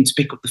wait for him to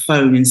pick up the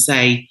phone and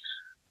say,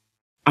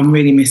 I'm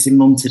really missing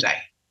Mum today,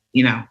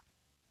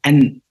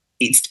 And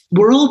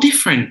we're all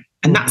different.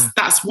 And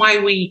that's why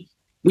we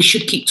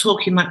should keep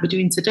talking like we're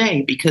doing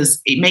today,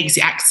 because it makes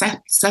it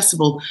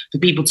accessible for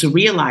people to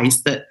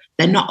realize that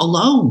they're not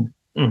alone.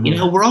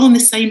 Mm-hmm. We're all in the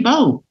same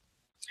boat.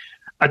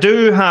 I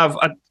do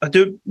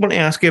want to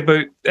ask you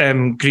about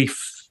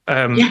grief.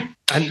 And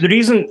the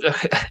reason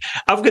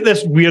I've got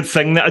this weird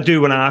thing that I do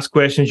when I ask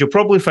questions, you'll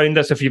probably find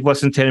this if you've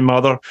listened to any of my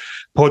other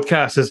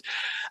podcasts,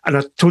 and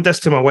I told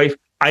this to my wife,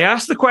 I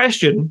ask the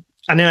question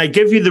and then I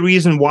give you the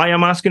reason why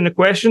I'm asking the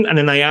question, and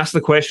then I ask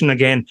the question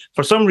again.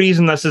 For some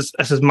reason, this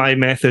is my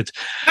method.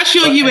 That's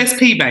your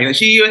USP, mate.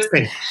 That's your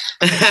USP.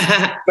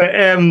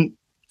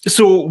 But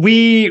so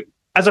we,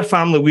 as a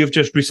family, we've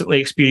just recently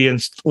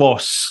experienced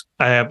loss.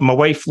 My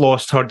wife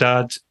lost her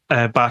dad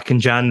back in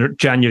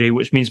January,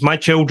 which means my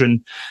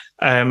children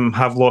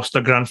have lost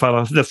their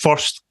grandfather, the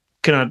first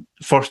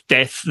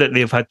death that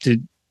they've had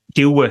to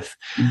deal with.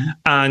 Mm-hmm.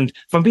 And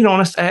if I'm being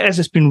honest,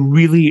 it's been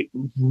really,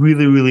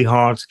 really, really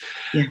hard.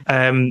 Yeah.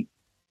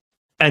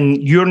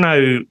 And you're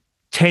now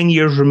 10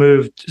 years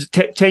removed,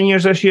 10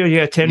 years this year?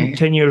 Yeah,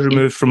 10 years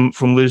removed from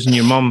losing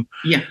your mum.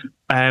 Yeah.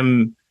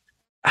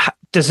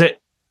 Does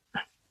it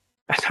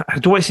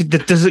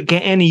get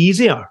any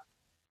easier?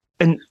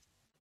 And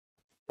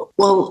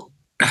well,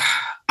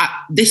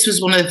 this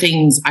was one of the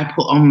things I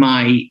put on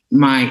my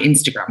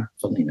Instagram,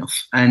 funnily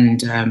enough.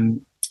 And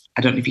I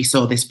don't know if you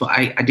saw this, but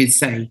I did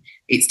say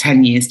it's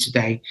 10 years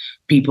today.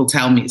 People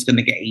tell me it's going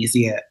to get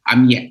easier.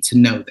 I'm yet to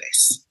know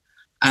this.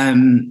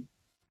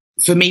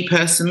 For me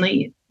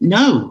personally,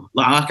 no.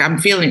 Like, I'm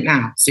feeling it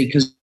now. See,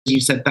 because you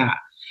said that.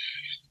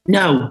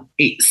 No,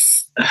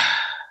 it's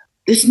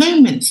there's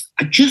moments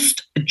I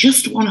just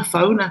want to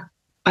phone her.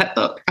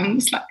 I'm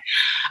just like,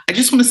 I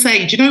just want to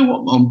say, do you know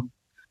what, Mum?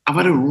 I've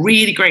had a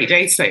really great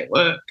day today at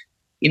work,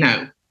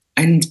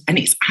 and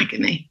it's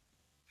agony.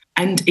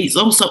 And it's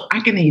also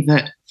agony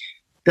that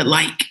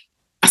like,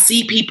 I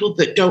see people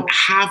that don't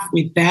have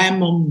with their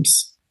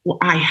mums what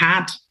I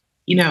had.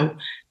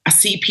 I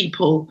see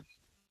people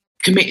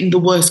committing the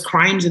worst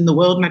crimes in the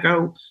world, and I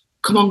go,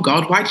 come on,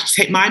 God, why did you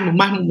take my mum?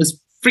 My mum was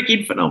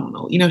freaking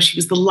phenomenal. She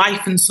was the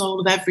life and soul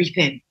of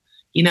everything,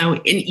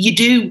 and you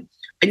do.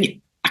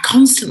 And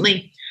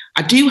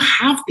I do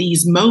have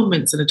these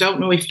moments, and I don't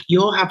know if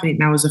you're having it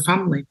now as a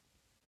family,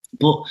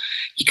 but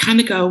you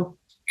kind of go,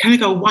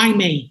 why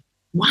me?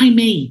 Why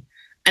me?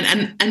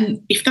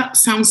 And if that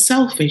sounds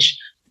selfish,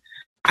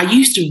 I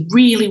used to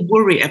really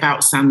worry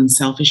about sounding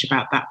selfish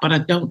about that, but I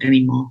don't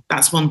anymore.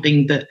 That's one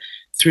thing that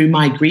through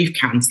my grief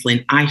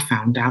counselling, I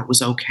found out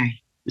was okay.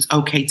 It was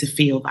okay to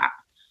feel that.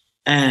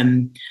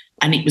 And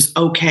it was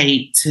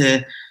okay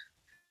to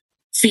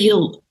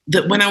feel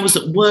that when I was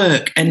at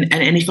work and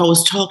if I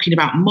was talking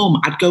about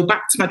Mum, I'd go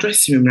back to my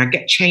dressing room and I'd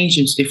get changed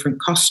into different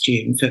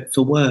costume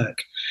for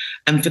work.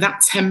 And for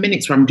that 10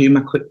 minutes where I'm doing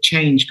my quick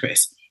change,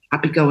 Chris,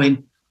 I'd be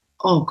going,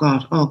 oh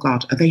God,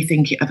 are they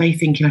thinking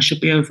I should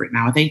be over it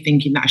now? Are they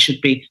thinking that I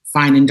should be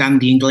fine and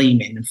dandy and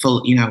gleaming and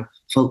full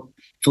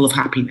of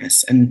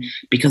happiness? And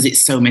because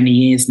it's so many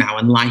years now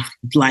and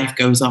life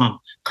goes on,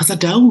 because I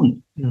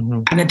don't,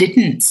 and I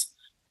didn't.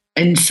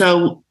 And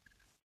so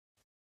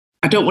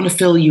I don't want to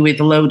fill you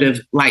with a load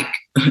of like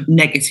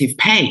negative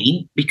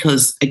pain,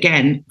 because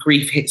again,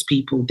 grief hits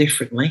people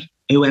differently,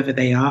 whoever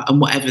they are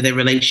and whatever their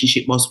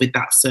relationship was with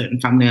that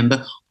certain family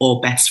member or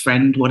best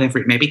friend, whatever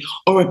it may be,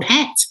 or a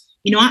pet.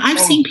 I've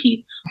seen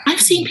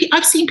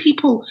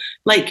people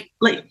like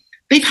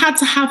they've had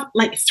to have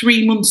like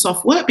 3 months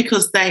off work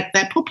because their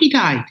puppy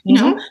died.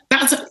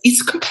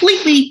 It's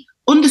completely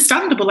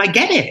understandable. I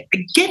get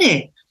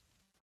it.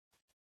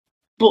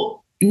 But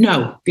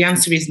no, the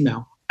answer is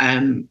no.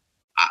 I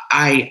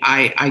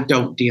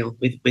don't deal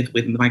with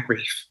my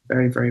grief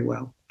very, very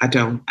well. I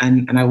don't,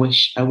 and I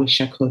wish I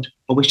could.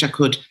 I wish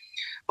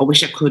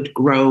I could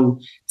grow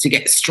to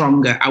get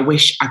stronger. I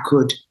wish I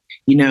could.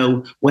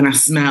 When I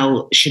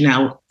smell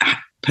Chanel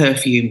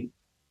perfume,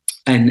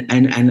 and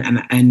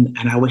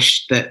I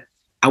wish that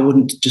I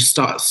wouldn't just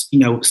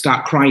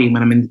start crying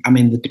when I'm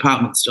in the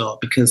department store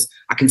because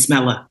I can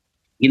smell her.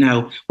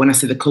 When I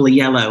see the colour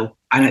yellow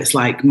and it's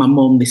like my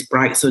mum, this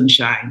bright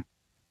sunshine,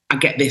 I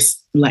get this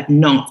I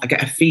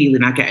get a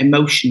feeling, I get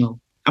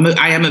emotional.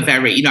 I am a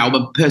very, I'm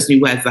a person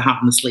who wears the heart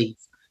on the sleeve,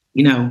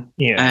 and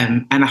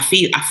I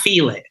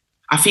feel it.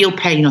 I feel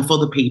pain off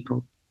other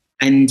people,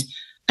 and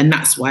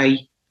that's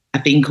why I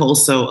think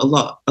also a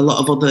lot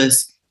of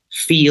others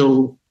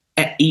feel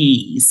at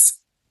ease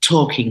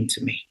talking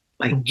to me.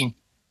 Like,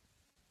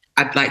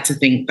 I'd like to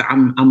think that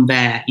I'm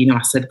there. You know,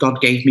 I said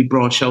God gave me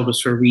broad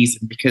shoulders for a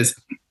reason, because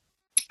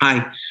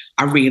I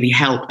really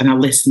help and I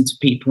listen to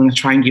people and I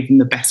try and give them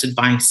the best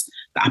advice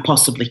that I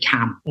possibly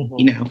can.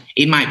 You know,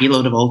 it might be a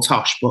load of old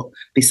tosh, but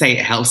they say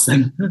it helps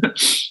them.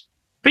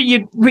 But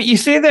you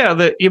say there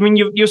that, I mean,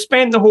 you've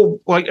spent the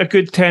whole, like, a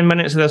good 10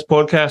 minutes of this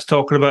podcast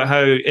talking about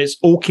how it's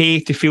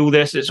okay to feel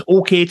this, it's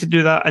okay to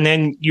do that, and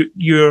then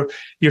you're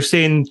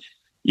saying,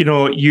 you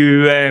know,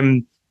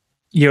 you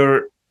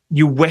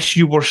wish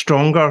you were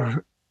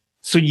stronger,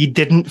 so you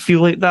didn't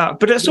feel like that.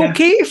 But it's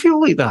okay to feel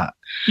like that.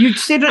 You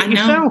said it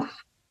yourself.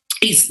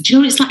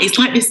 It's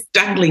like this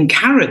dangling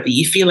carrot that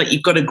you feel like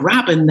you've got to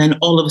grab, and then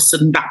all of a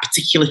sudden that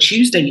particular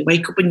Tuesday you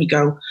wake up and you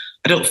go,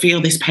 I don't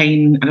feel this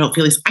pain, I don't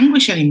feel this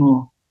anguish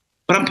anymore.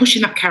 But I'm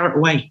pushing that carrot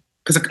away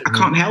because I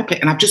can't help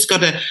it. And I've just got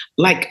to,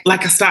 like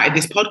I started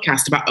this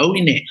podcast about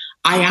owning it.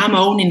 I am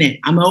owning it.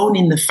 I'm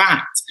owning the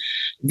fact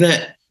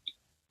that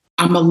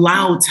I'm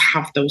allowed to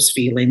have those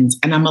feelings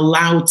and I'm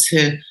allowed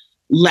to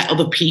let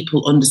other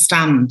people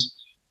understand.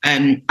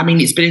 I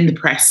mean, it's been in the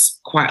press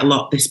quite a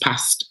lot this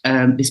past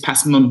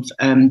month.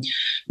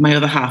 My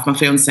other half, my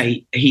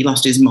fiance, he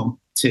lost his mum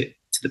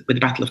with the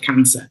battle of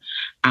cancer,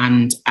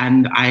 and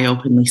I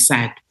openly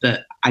said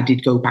that I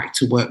did go back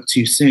to work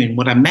too soon.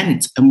 What I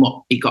meant, and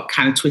what it got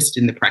kind of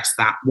twisted in the press,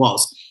 that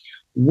was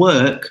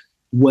work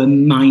were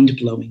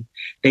mind-blowing.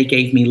 They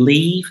gave me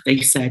leave. They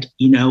said,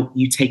 you know,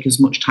 you take as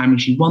much time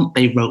as you want.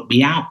 They wrote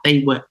me out.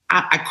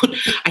 I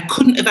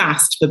couldn't have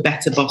asked for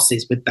better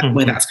bosses with that,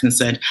 where that's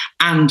concerned.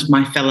 And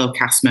my fellow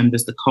cast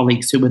members, the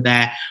colleagues who were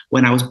there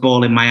when I was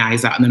bawling my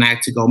eyes out, and then I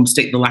had to go and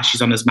stick the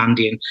lashes on as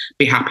Mandy and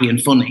be happy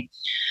and funny.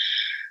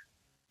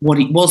 What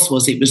it was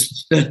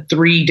the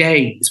 3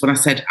 days, when I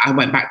said I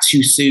went back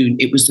too soon,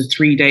 it was the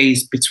 3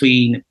 days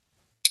between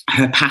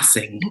her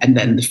passing and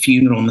then the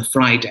funeral on the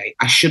Friday.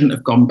 I shouldn't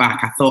have gone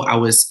back. I thought I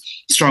was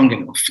strong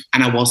enough,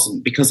 and I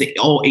wasn't, because it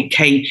brought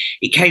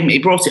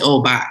it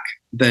all back.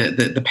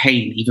 The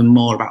pain even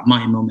more about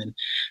my mum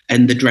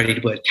and the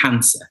dreaded word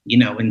cancer, you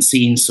know, and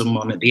seeing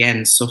someone at the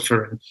end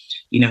suffer, and,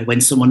 you know,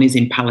 when someone is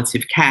in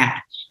palliative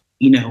care,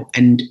 you know,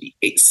 and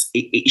it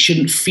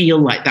shouldn't feel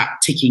like that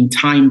ticking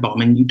time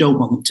bomb, and you don't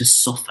want them to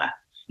suffer,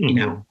 you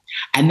know,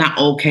 and that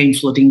all came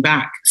flooding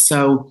back.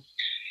 So,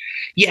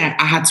 yeah,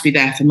 I had to be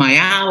there for my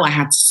Al. I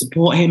had to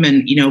support him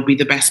and, you know, be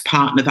the best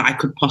partner that I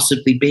could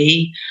possibly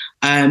be,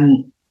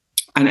 and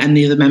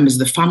the other members of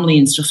the family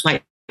and stuff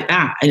like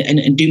that,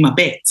 and do my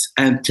bit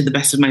to the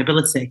best of my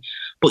ability.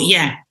 But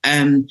yeah,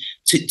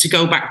 to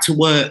go back to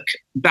work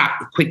that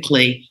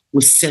quickly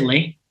was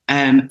silly.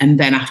 And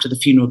then after the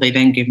funeral, they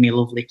then gave me a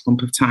lovely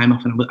clump of time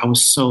off, and I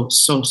was so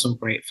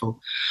grateful.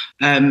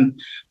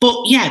 But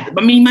yeah,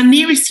 I mean, my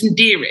nearest and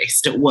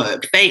dearest at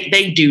work,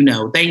 they do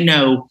know. They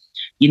know,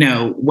 you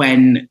know,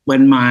 when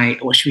my,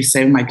 what should we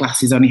say, when my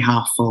glass is only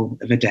half full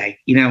of a day.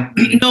 You know,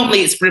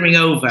 normally it's brimming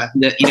over.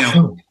 You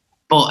know,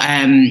 but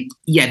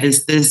yeah,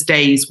 there's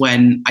days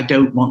when I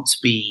don't want to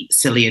be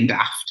silly and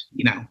daft.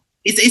 You know,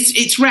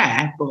 it's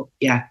rare, but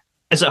yeah.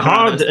 Is it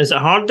hard? Is it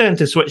hard then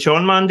to switch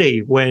on,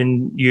 Mandy,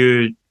 when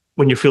you're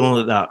feeling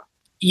like that?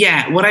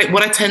 Yeah, what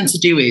I tend to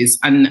do is,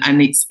 and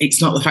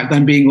it's not the fact that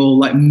I'm being all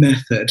like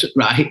method,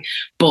 right?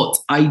 But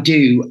I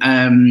do,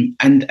 and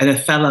a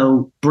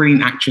fellow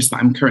brilliant actress that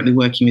I'm currently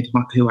working with,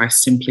 who I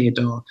simply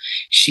adore.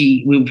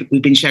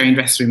 We've been sharing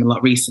dressing room a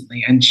lot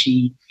recently, and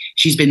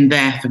she's been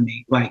there for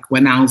me, like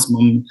when Al's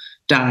mum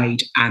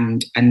died,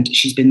 and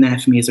she's been there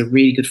for me as a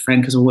really good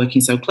friend because we're working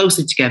so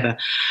closely together.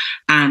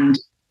 And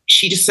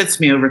she just said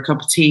to me over a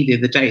cup of tea the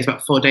other day, it's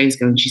about 4 days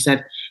ago, and she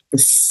said, the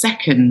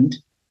second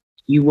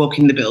you walk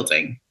in the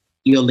building,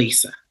 you're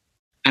Lisa,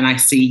 and I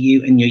see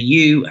you and you're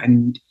you,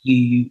 and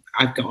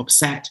I've got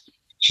upset.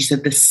 She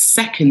said, the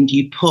second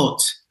you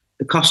put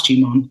the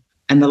costume on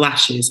and the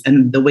lashes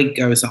and the wig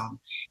goes on,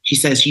 she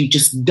says, you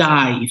just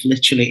dive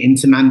literally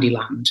into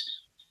Mandyland.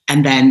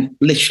 And then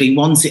literally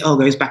once it all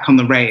goes back on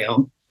the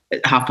rail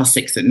at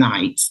 6:30 at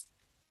night,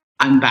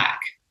 I'm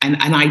back. And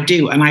I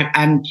do,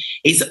 and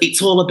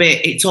it's all a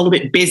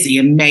bit busy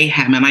and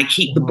mayhem, and I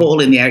keep the ball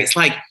in the air. It's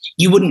like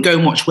you wouldn't go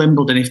and watch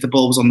Wimbledon if the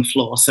ball was on the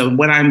floor. So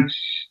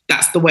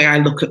that's the way I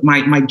look at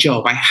my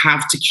job. I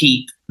have to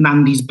keep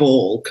Mandy's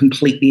ball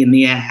completely in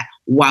the air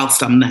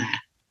whilst I'm there,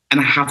 and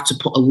I have to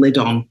put a lid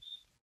on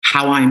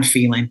how I'm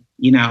feeling,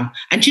 you know.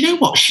 And you know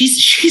what?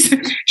 She's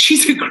a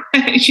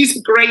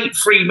great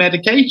free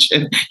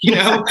medication, you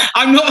know.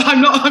 I'm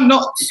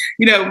not,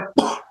 you know.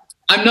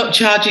 I'm not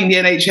charging the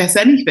NHS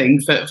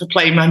anything for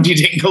playing Mandy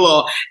Dingle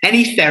or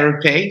any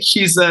therapy.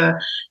 She's a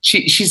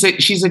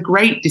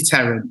great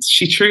deterrent.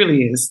 She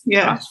truly is.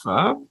 Yeah, that's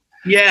fab.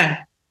 Yeah.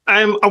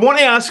 I want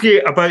to ask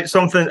you about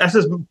something. This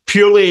is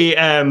purely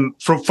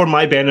for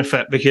my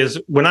benefit, because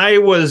when I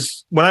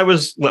was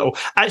little,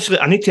 actually,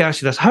 I need to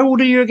ask you this. How old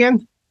are you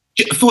again?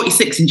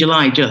 46 in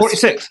July, just.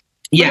 46.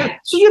 Yeah.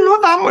 So you're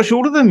not that much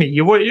older than me.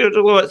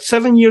 You're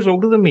 7 years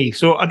older than me.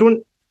 So I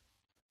don't.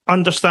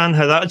 understand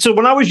how that. So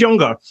when I was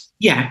younger,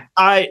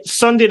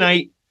 Sunday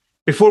night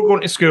before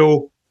going to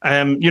school,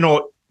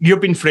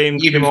 You've Been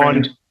Framed came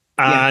on,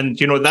 and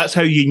that's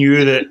how you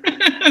knew that.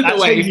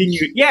 That's how you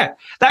knew. Yeah,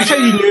 that's how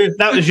you knew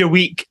that was your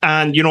week,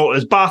 and it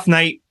was bath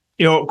night.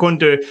 Going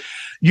to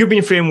You've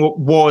Been Framed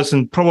was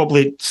and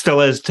probably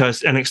still is to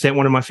an extent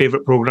one of my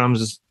favourite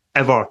programmes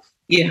ever.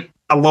 Yeah,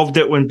 I loved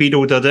it when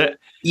Beadle did it.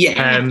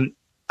 Yeah.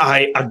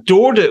 I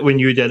adored it when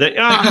you did it.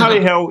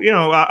 Harry Hill,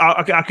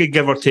 I could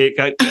give or take.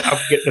 I'd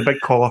get the big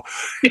collar.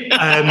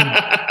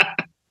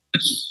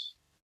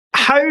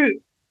 How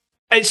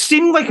it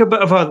seemed like a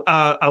bit of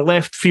a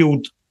left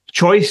field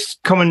choice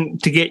coming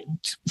to get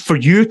for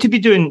you to be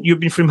doing You've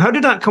Been Framed. How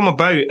did that come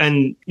about?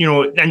 And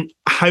and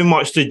how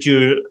much did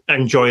you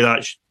enjoy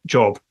that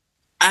job?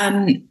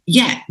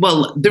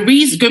 Well, the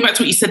reason, going back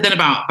to what you said then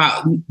about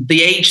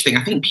the age thing,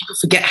 I think people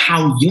forget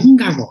how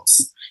young I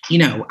was.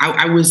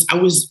 I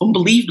was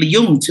unbelievably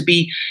young to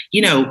be,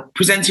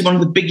 presenting one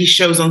of the biggest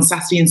shows on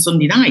Saturday and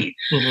Sunday night.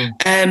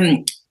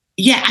 Mm-hmm.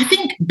 I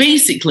think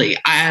basically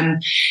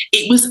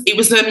it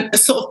was a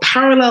sort of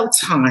parallel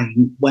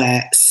time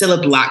where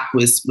Cilla Black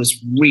was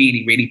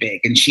really, really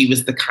big, and she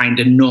was the kind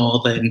of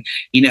northern,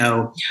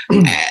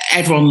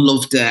 everyone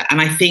loved her. And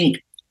I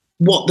think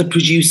what the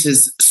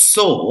producers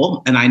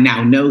saw, and I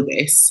now know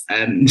this,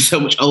 so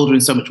much older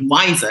and so much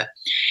wiser,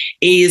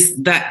 is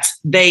that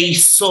they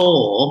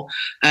saw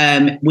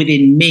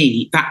within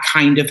me that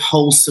kind of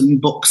wholesome,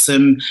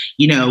 buxom,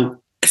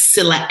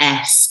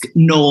 Cilla-esque,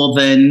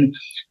 northern,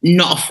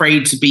 not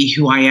afraid to be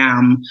who I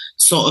am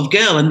sort of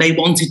girl. And they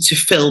wanted to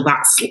fill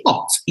that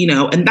slot,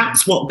 and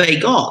that's what they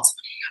got.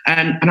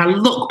 And I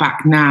look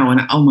back now and,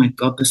 oh my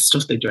God, the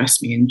stuff they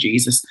dressed me in,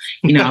 Jesus.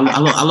 I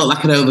look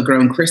like an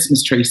overgrown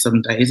Christmas tree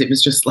some days. It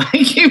was just like,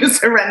 it was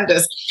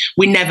horrendous.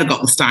 We never got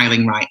the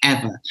styling right,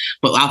 ever.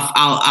 But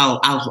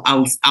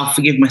I'll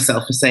forgive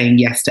myself for saying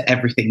yes to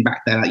everything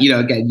back then.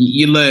 Again,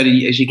 you learn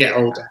as you get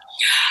older.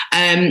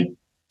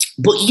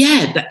 But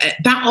yeah,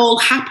 that all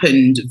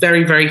happened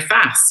very, very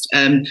fast.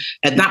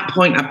 At that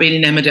point, I've been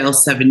in Emmerdale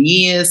 7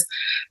 years.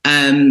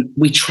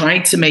 We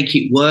tried to make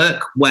it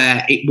work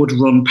where it would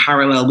run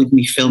parallel with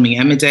me filming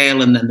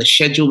Emmerdale, and then the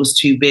schedule was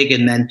too big.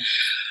 And then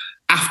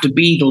after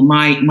Beadle,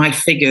 my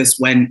figures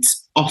went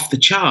off the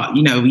chart.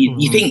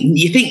 You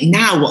think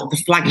now what the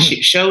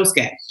flagship shows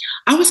get.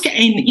 I was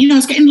getting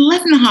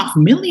 11.5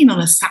 million on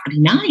a Saturday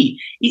night.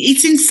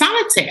 It's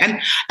insanity. And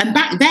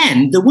back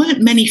then there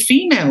weren't many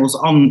females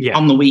on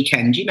the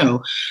weekend,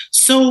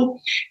 So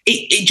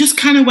it just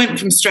kind of went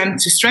from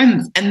strength to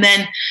strength. And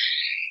then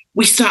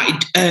we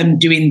started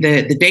doing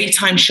the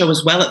daytime show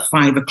as well at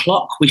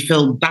 5:00. We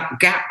filled that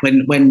gap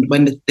when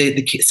the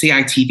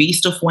CITV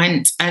stuff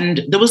went,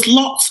 and there was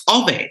lots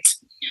of it.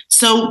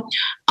 So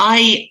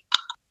I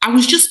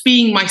was just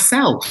being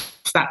myself.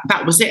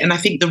 That was it. And I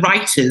think the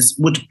writers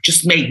would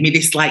just make me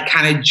this like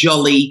kind of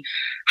jolly,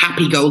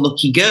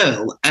 happy-go-lucky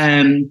girl.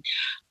 And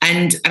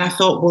I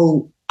thought,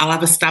 well, I'll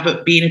have a stab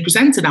at being a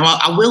presenter. Now,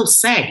 I will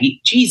say,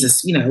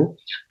 Jesus,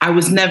 I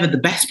was never the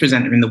best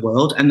presenter in the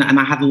world, and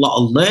I had a lot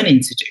of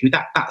learning to do.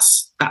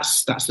 That's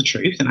the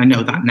truth, and I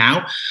know that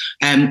now.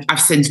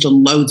 I've since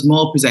done loads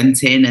more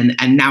presenting,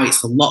 and now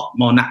it's a lot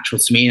more natural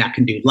to me, and I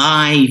can do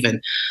live.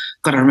 And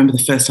God, I remember the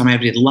first time I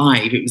ever did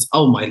live. It was,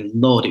 oh my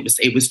Lord,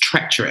 it was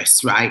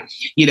treacherous, right?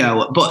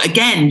 But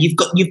again, you've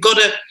got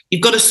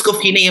to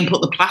scuff your knee and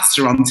put the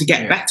plaster on to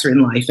get better in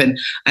life. And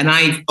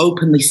I've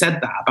openly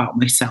said that about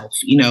myself.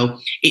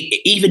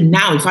 Even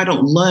now, if I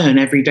don't learn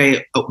every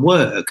day at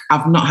work,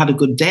 I've not had a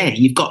good day.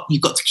 You've got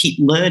to keep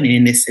learning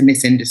in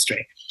this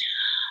industry.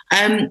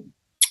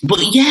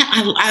 But yeah,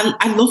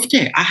 I loved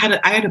it. I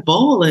had a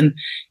ball, and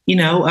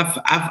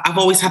I've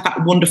always had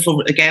that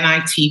wonderful, again,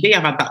 ITV.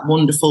 I've had that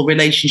wonderful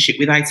relationship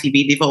with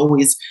ITV. They've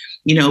always,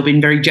 been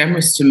very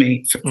generous to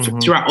me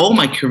throughout all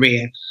my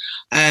career.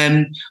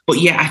 But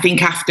yeah, I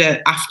think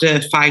after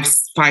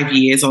 5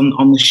 years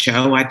on the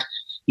show, I'd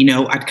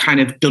kind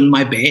of done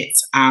my bit,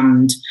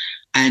 and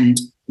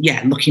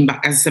yeah, looking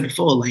back, as I said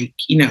before,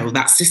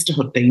 that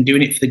sisterhood thing,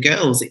 doing it for the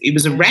girls, it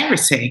was a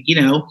rarity,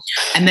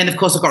 And then, of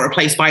course, I got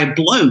replaced by a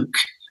bloke.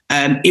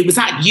 It was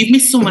you've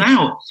missed someone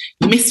out.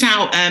 You missed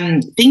out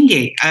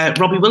Thingy,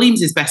 Robbie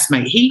Williams' best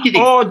mate. He did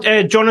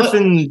it.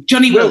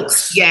 Johnny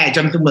Wilkes. Yeah,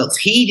 Jonathan Wilkes.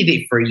 He did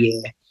it for a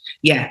year.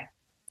 Yeah.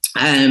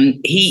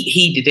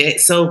 He did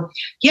it. So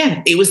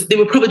yeah, they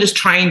were probably just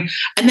trying.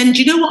 And then,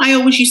 do you know what I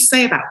always used to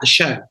say about the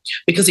show?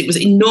 Because it was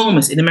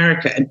enormous in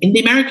America, and in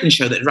the American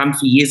show that ran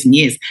for years and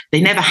years,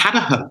 they never had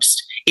a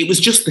host. It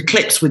was just the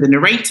clips with a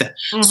narrator.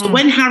 Mm-hmm. So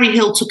when Harry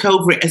Hill took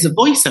over it as a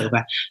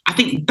voiceover, I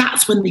think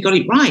that's when they got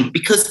it right,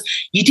 because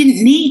you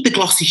didn't need the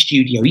glossy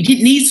studio. You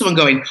didn't need someone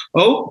going,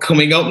 oh,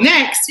 coming up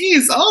next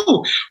is,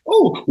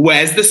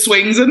 where's the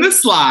swings and the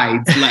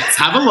slides? Let's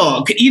have a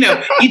look. You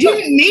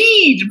didn't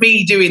need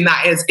me doing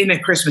that as in a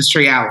Christmas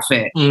tree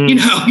outfit. Mm.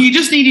 You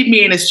just needed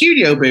me in a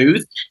studio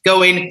booth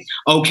going,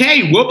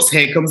 okay, whoops,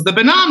 here comes the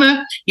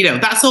banana.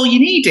 That's all you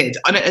needed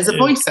as a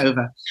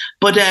voiceover.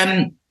 But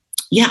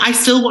Yeah, I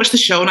still watch the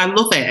show and I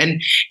love it.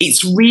 And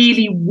it's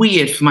really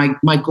weird for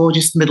my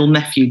gorgeous middle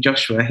nephew,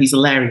 Joshua. He's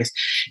hilarious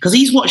because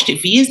he's watched it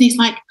for years and he's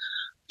like,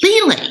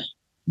 Lily,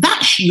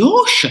 that's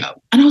your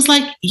show. And I was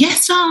like,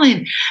 yes,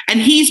 darling. And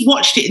he's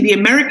watched it in the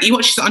American, he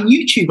watches it on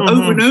YouTube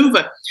over and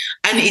over.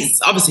 And it's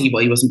obviously,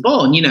 well, he wasn't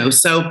born, you know,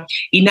 so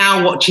he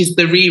now watches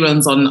the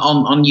reruns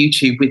on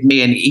YouTube with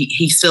me and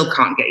he still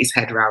can't get his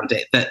head around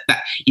it. That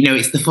you know,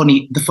 it's the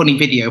funny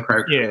video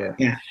program.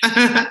 Yeah.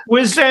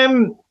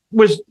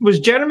 Was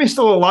Jeremy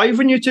still alive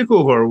when you took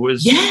over?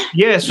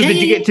 Yeah. So did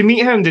you get to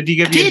meet him? Did he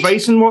give you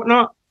advice and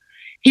whatnot?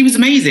 He was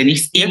amazing.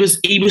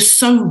 He was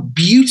so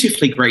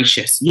beautifully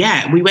gracious.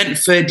 Yeah, we went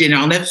for dinner.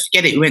 I'll never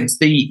forget it. We went to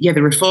the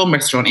Reform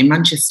restaurant in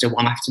Manchester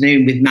one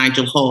afternoon with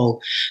Nigel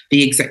Hall,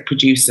 the exec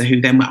producer,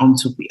 who then went on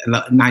to.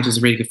 Nigel's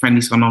a really good friend.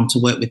 He's gone on to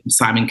work with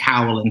Simon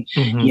Cowell, and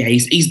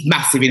he's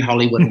massive in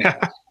Hollywood now.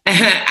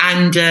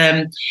 And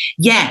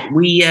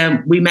we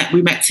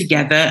met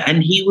together,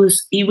 and he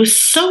was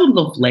so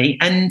lovely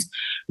and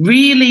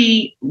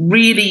really,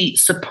 really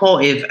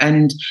supportive.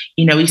 And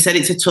you know, he said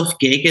it's a tough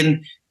gig,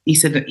 and he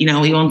said that, you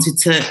know, he wanted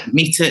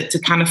me to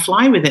kind of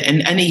fly with it.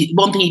 And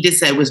one thing he did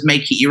say was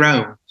make it your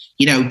own.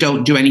 You know,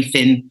 don't do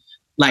anything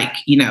like,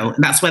 you know,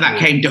 and that's where that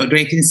came. Don't do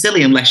anything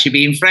silly unless you're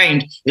being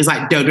framed. It was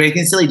like, don't do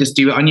anything silly, just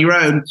do it on your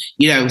own.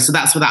 You know, so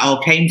that's where that all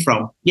came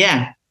from.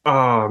 Yeah.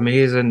 Oh,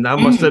 amazing! That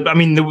must have. I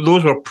mean,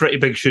 those were pretty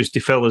big shoes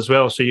to fill as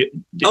well. So you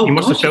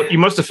must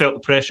have felt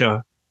the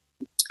pressure.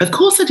 Of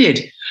course, I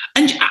did.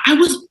 And I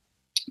was,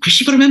 because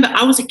you got to remember,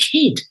 I was a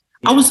kid.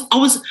 I was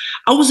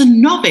a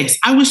novice.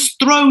 I was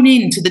thrown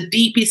into the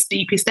deepest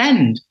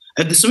end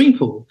of the swimming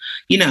pool,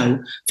 you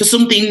know, for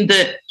something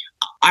that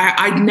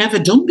I'd never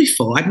done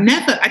before. I'd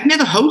never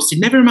hosted,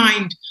 never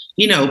mind,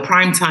 you know,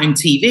 primetime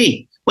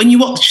TV. When you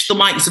watch the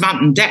likes of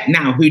Ant and Dec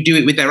now, who do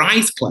it with their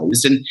eyes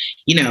closed, and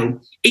you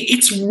know,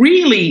 it's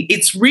really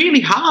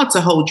hard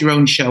to hold your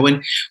own show.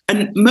 And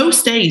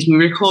most days we're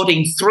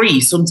recording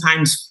 3,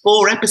 sometimes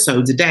 4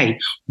 episodes a day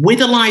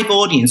with a live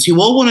audience who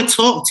all want to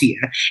talk to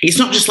you. It's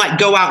not just like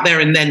go out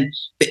there and then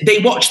they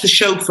watch the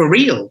show for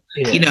real,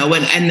 you know.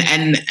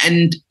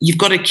 And you've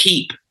got to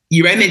keep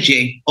your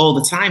energy all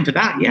the time for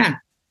that. Yeah.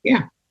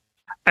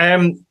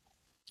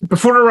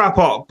 Before I wrap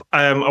up,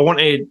 I want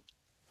to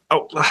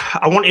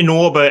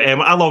know about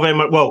Emma. I love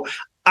Emma. Well,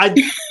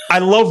 I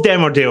loved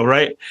Emmerdale,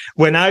 right?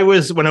 When I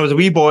was a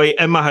wee boy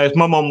in my house,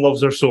 my mum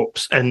loves her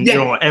soaps, and you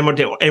know,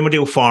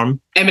 Emmerdale Farm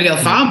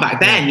back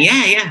then,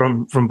 yeah.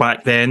 From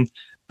back then,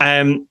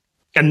 and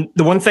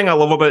the one thing I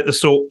love about the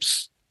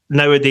soaps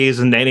nowadays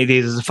and any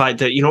days is the fact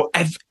that, you know,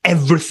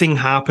 everything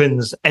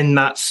happens in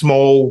that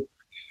small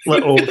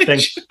little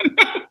thing.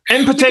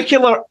 In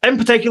particular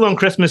on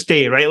Christmas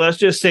Day, right? Let's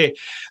just say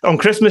on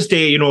Christmas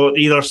Day, you know,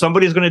 either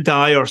somebody's going to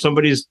die or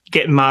somebody's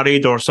getting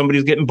married or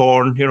somebody's getting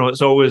born. You know,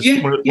 it's always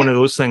one of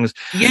those things.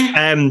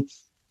 Yeah.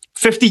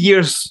 50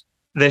 years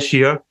this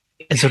year.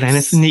 Is there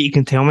anything that you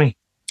can tell me?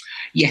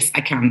 Yes, I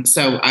can.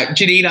 So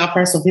Janine, our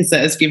press officer,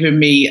 has given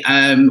me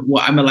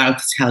what I'm allowed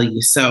to tell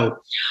you. So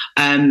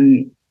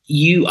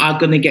you are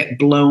going to get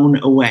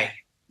blown away,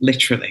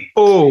 literally.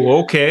 Oh,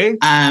 okay.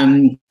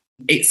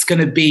 It's going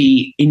to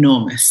be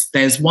enormous.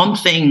 There's one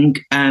thing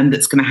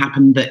that's going to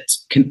happen that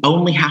can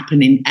only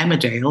happen in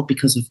Emmerdale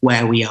because of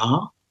where we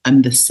are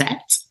and the set.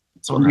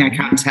 That's one thing I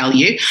can tell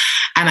you.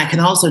 And I can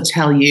also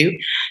tell you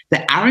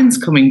that Aaron's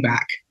coming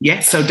back.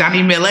 Yes, so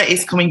Danny Miller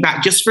is coming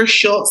back just for a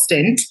short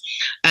stint,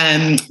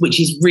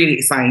 which is really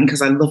exciting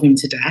because I love him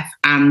to death.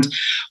 And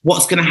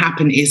what's going to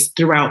happen is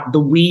throughout the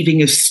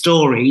weaving of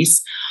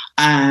stories,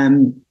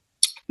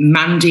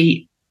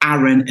 Mandy,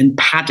 Aaron and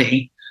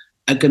Paddy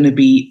are going to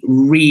be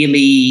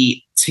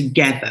really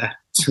together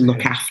to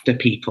look after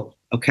people,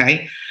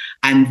 okay?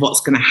 And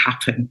what's going to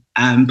happen.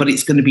 But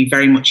it's going to be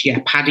very much,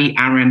 Paddy,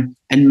 Aaron,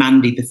 and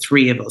Mandy, the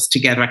 3 of us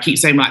together. I keep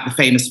saying like the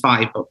famous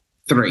 5, but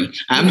 3.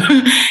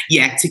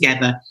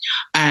 Together.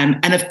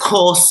 And of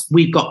course,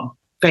 we've got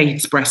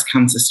Faith's breast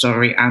cancer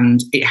story,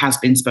 and it has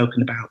been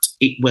spoken about.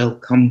 It will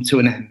come to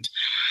an end.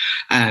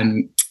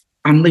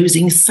 I'm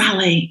losing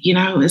Sally, you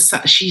know,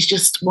 she's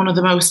just one of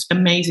the most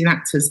amazing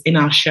actors in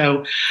our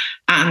show.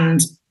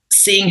 And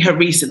seeing her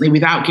recently,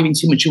 without giving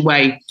too much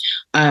away,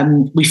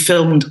 we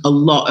filmed a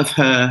lot of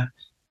her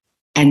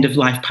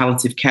end-of-life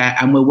palliative care,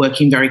 and we're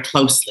working very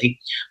closely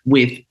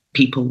with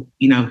people,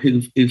 you know,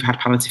 who've had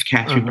palliative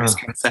care through breast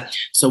cancer.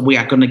 So we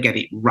are going to get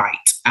it right,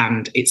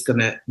 and it's going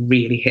to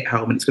really hit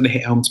home, and it's going to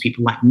hit home to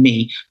people like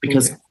me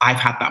because I've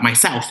had that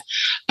myself.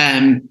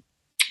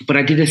 But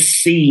I did a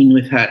scene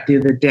with her the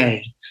other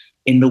day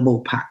in the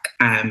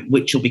Woolpack,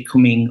 which will be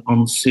coming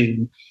on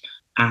soon.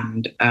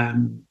 And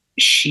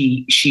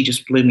she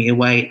just blew me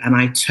away. And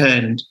I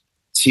turned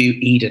to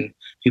Eden,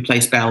 who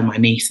plays Belle, my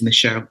niece in the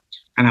show,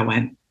 and I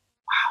went,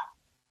 wow,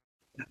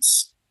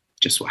 that's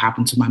just what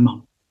happened to my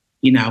mum,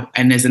 you know,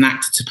 and as an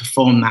actor to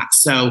perform that.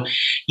 So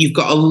you've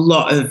got a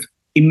lot of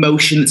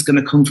emotion that's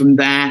going to come from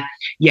there.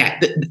 Yeah,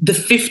 the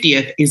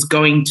 50th is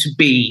going to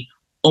be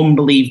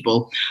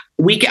unbelievable.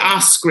 We get our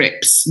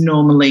scripts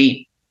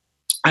normally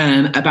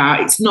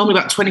it's normally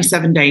about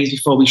 27 days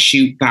before we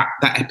shoot that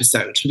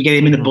episode. We get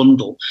him in a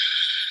bundle.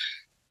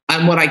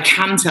 And what I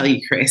can tell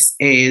you, Chris,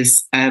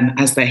 is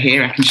as they're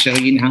here, I can show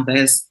you now.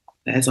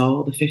 There's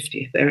all the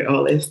 50th. There it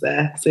all is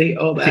there. See,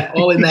 all there,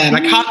 all in there. And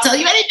I can't tell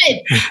you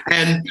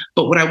anything.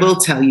 But what I will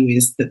tell you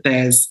is that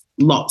there's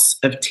lots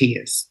of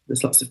tears.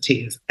 There's lots of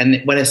tears.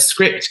 And when a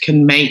script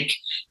can make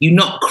you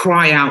not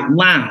cry out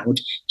loud,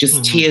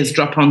 just tears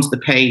drop onto the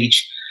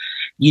page,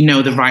 you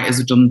know the writers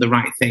have done the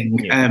right thing.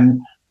 Yeah.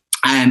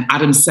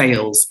 Adam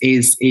Sales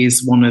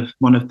is one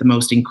of the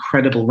most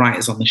incredible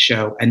writers on the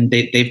show, and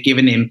they've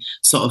given him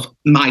sort of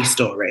my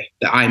story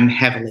that I'm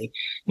heavily,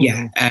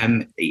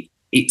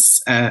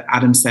 It's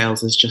Adam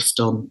Sales has just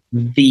done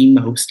the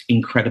most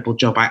incredible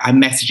job. I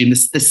messaged him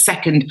the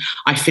second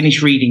I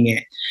finished reading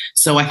it.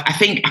 So I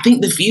think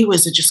the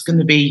viewers are just going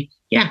to be,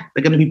 they're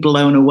going to be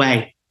blown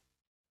away.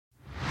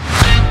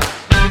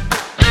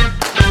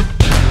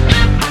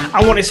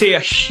 I want to say a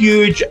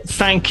huge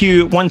thank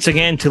you once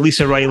again to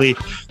Lisa Riley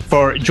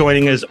for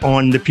joining us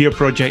on the Peer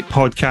Project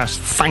podcast.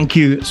 Thank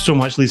you so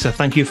much, Lisa.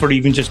 Thank you for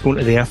even just going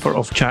to the effort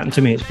of chatting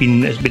to me. It's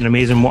been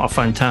amazing. What a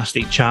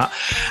fantastic chat.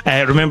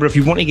 Remember, if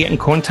you want to get in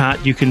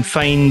contact, you can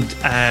find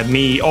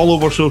me all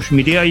over social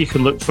media. You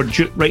can look for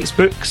Duke Writes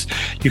Books.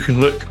 You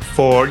can look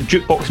for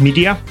Jukebox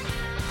Media.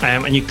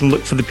 And you can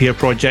look for the Peer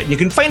Project. You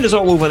can find us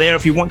all over there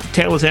if you want to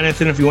tell us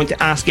anything, if you want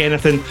to ask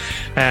anything,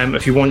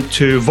 if you want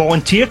to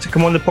volunteer to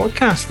come on the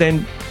podcast,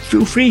 then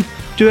feel free,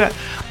 do it.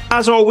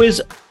 As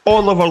always,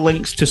 all of our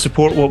links to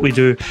support what we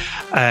do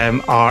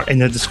are in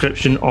the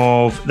description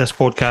of this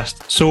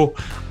podcast. So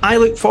I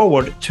look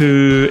forward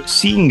to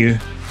seeing you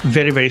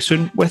very, very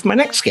soon with my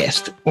next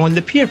guest on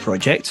the Peer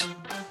Project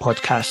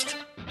podcast.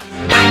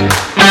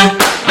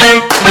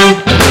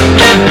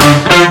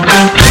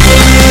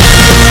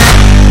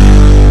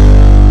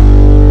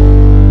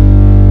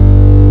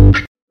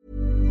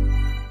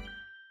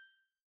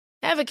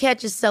 Ever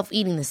catch yourself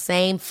eating the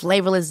same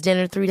flavorless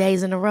dinner 3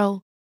 days in a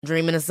row?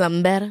 Dreaming of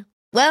something better?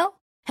 Well,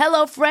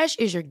 HelloFresh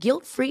is your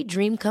guilt-free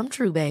dream come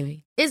true,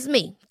 baby. It's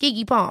me,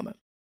 Keke Palmer.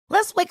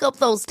 Let's wake up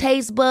those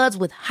taste buds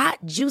with hot,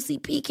 juicy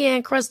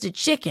pecan-crusted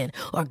chicken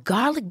or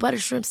garlic butter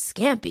shrimp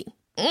scampi.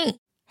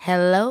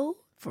 Hello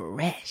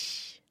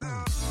Fresh.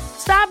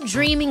 Stop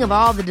dreaming of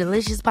all the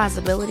delicious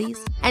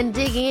possibilities and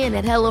dig in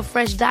at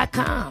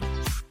HelloFresh.com.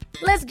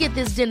 Let's get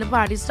this dinner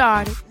party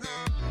started.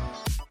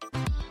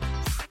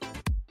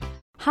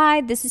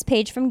 Hi, this is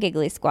Paige from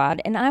Giggly Squad,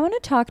 and I want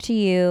to talk to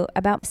you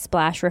about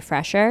Splash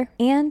Refresher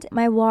and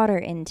my water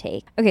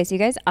intake. Okay, so you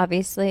guys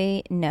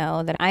obviously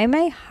know that I'm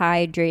a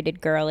hydrated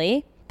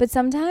girly, but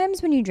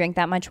sometimes when you drink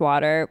that much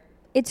water,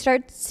 it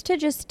starts to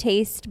just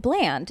taste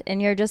bland,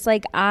 and you're just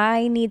like,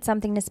 I need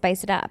something to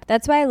spice it up.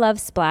 That's why I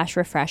love Splash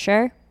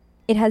Refresher.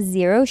 It has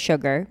 0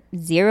 sugar,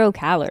 0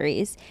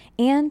 calories,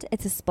 and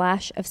it's a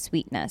splash of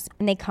sweetness.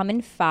 And they come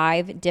in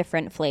 5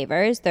 different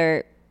flavors.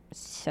 They're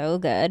so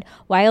good.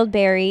 Wild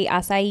berry,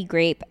 acai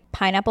grape,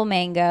 pineapple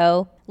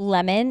mango,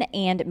 lemon,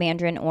 and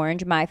mandarin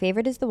orange. My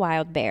favorite is the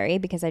wild berry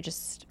because I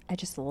just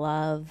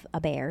love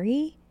a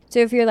berry. So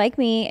if you're like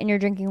me and you're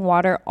drinking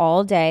water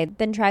all day,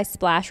 then try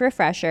Splash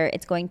Refresher.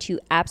 It's going to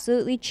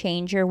absolutely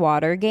change your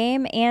water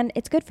game, and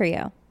it's good for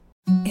you.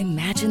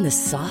 Imagine the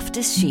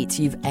softest sheets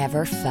you've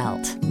ever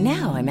felt.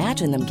 Now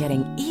imagine them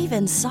getting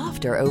even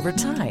softer over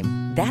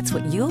time. That's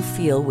what you'll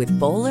feel with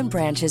Boll &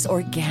 Branch's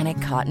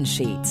organic cotton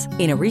sheets.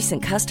 In a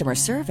recent customer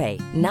survey,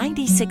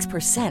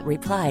 96%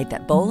 replied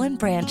that Boll &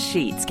 Branch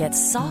sheets get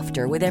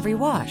softer with every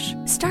wash.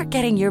 Start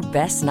getting your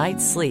best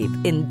night's sleep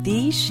in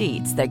these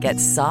sheets that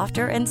get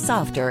softer and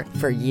softer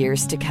for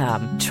years to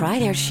come. Try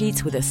their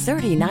sheets with a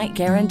 30-night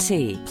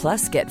guarantee.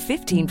 Plus, get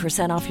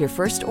 15% off your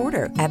first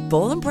order at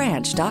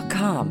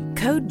bollandbranch.com.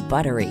 Code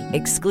BUTTERY.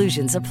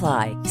 Exclusions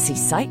apply. See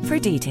site for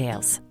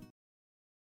details.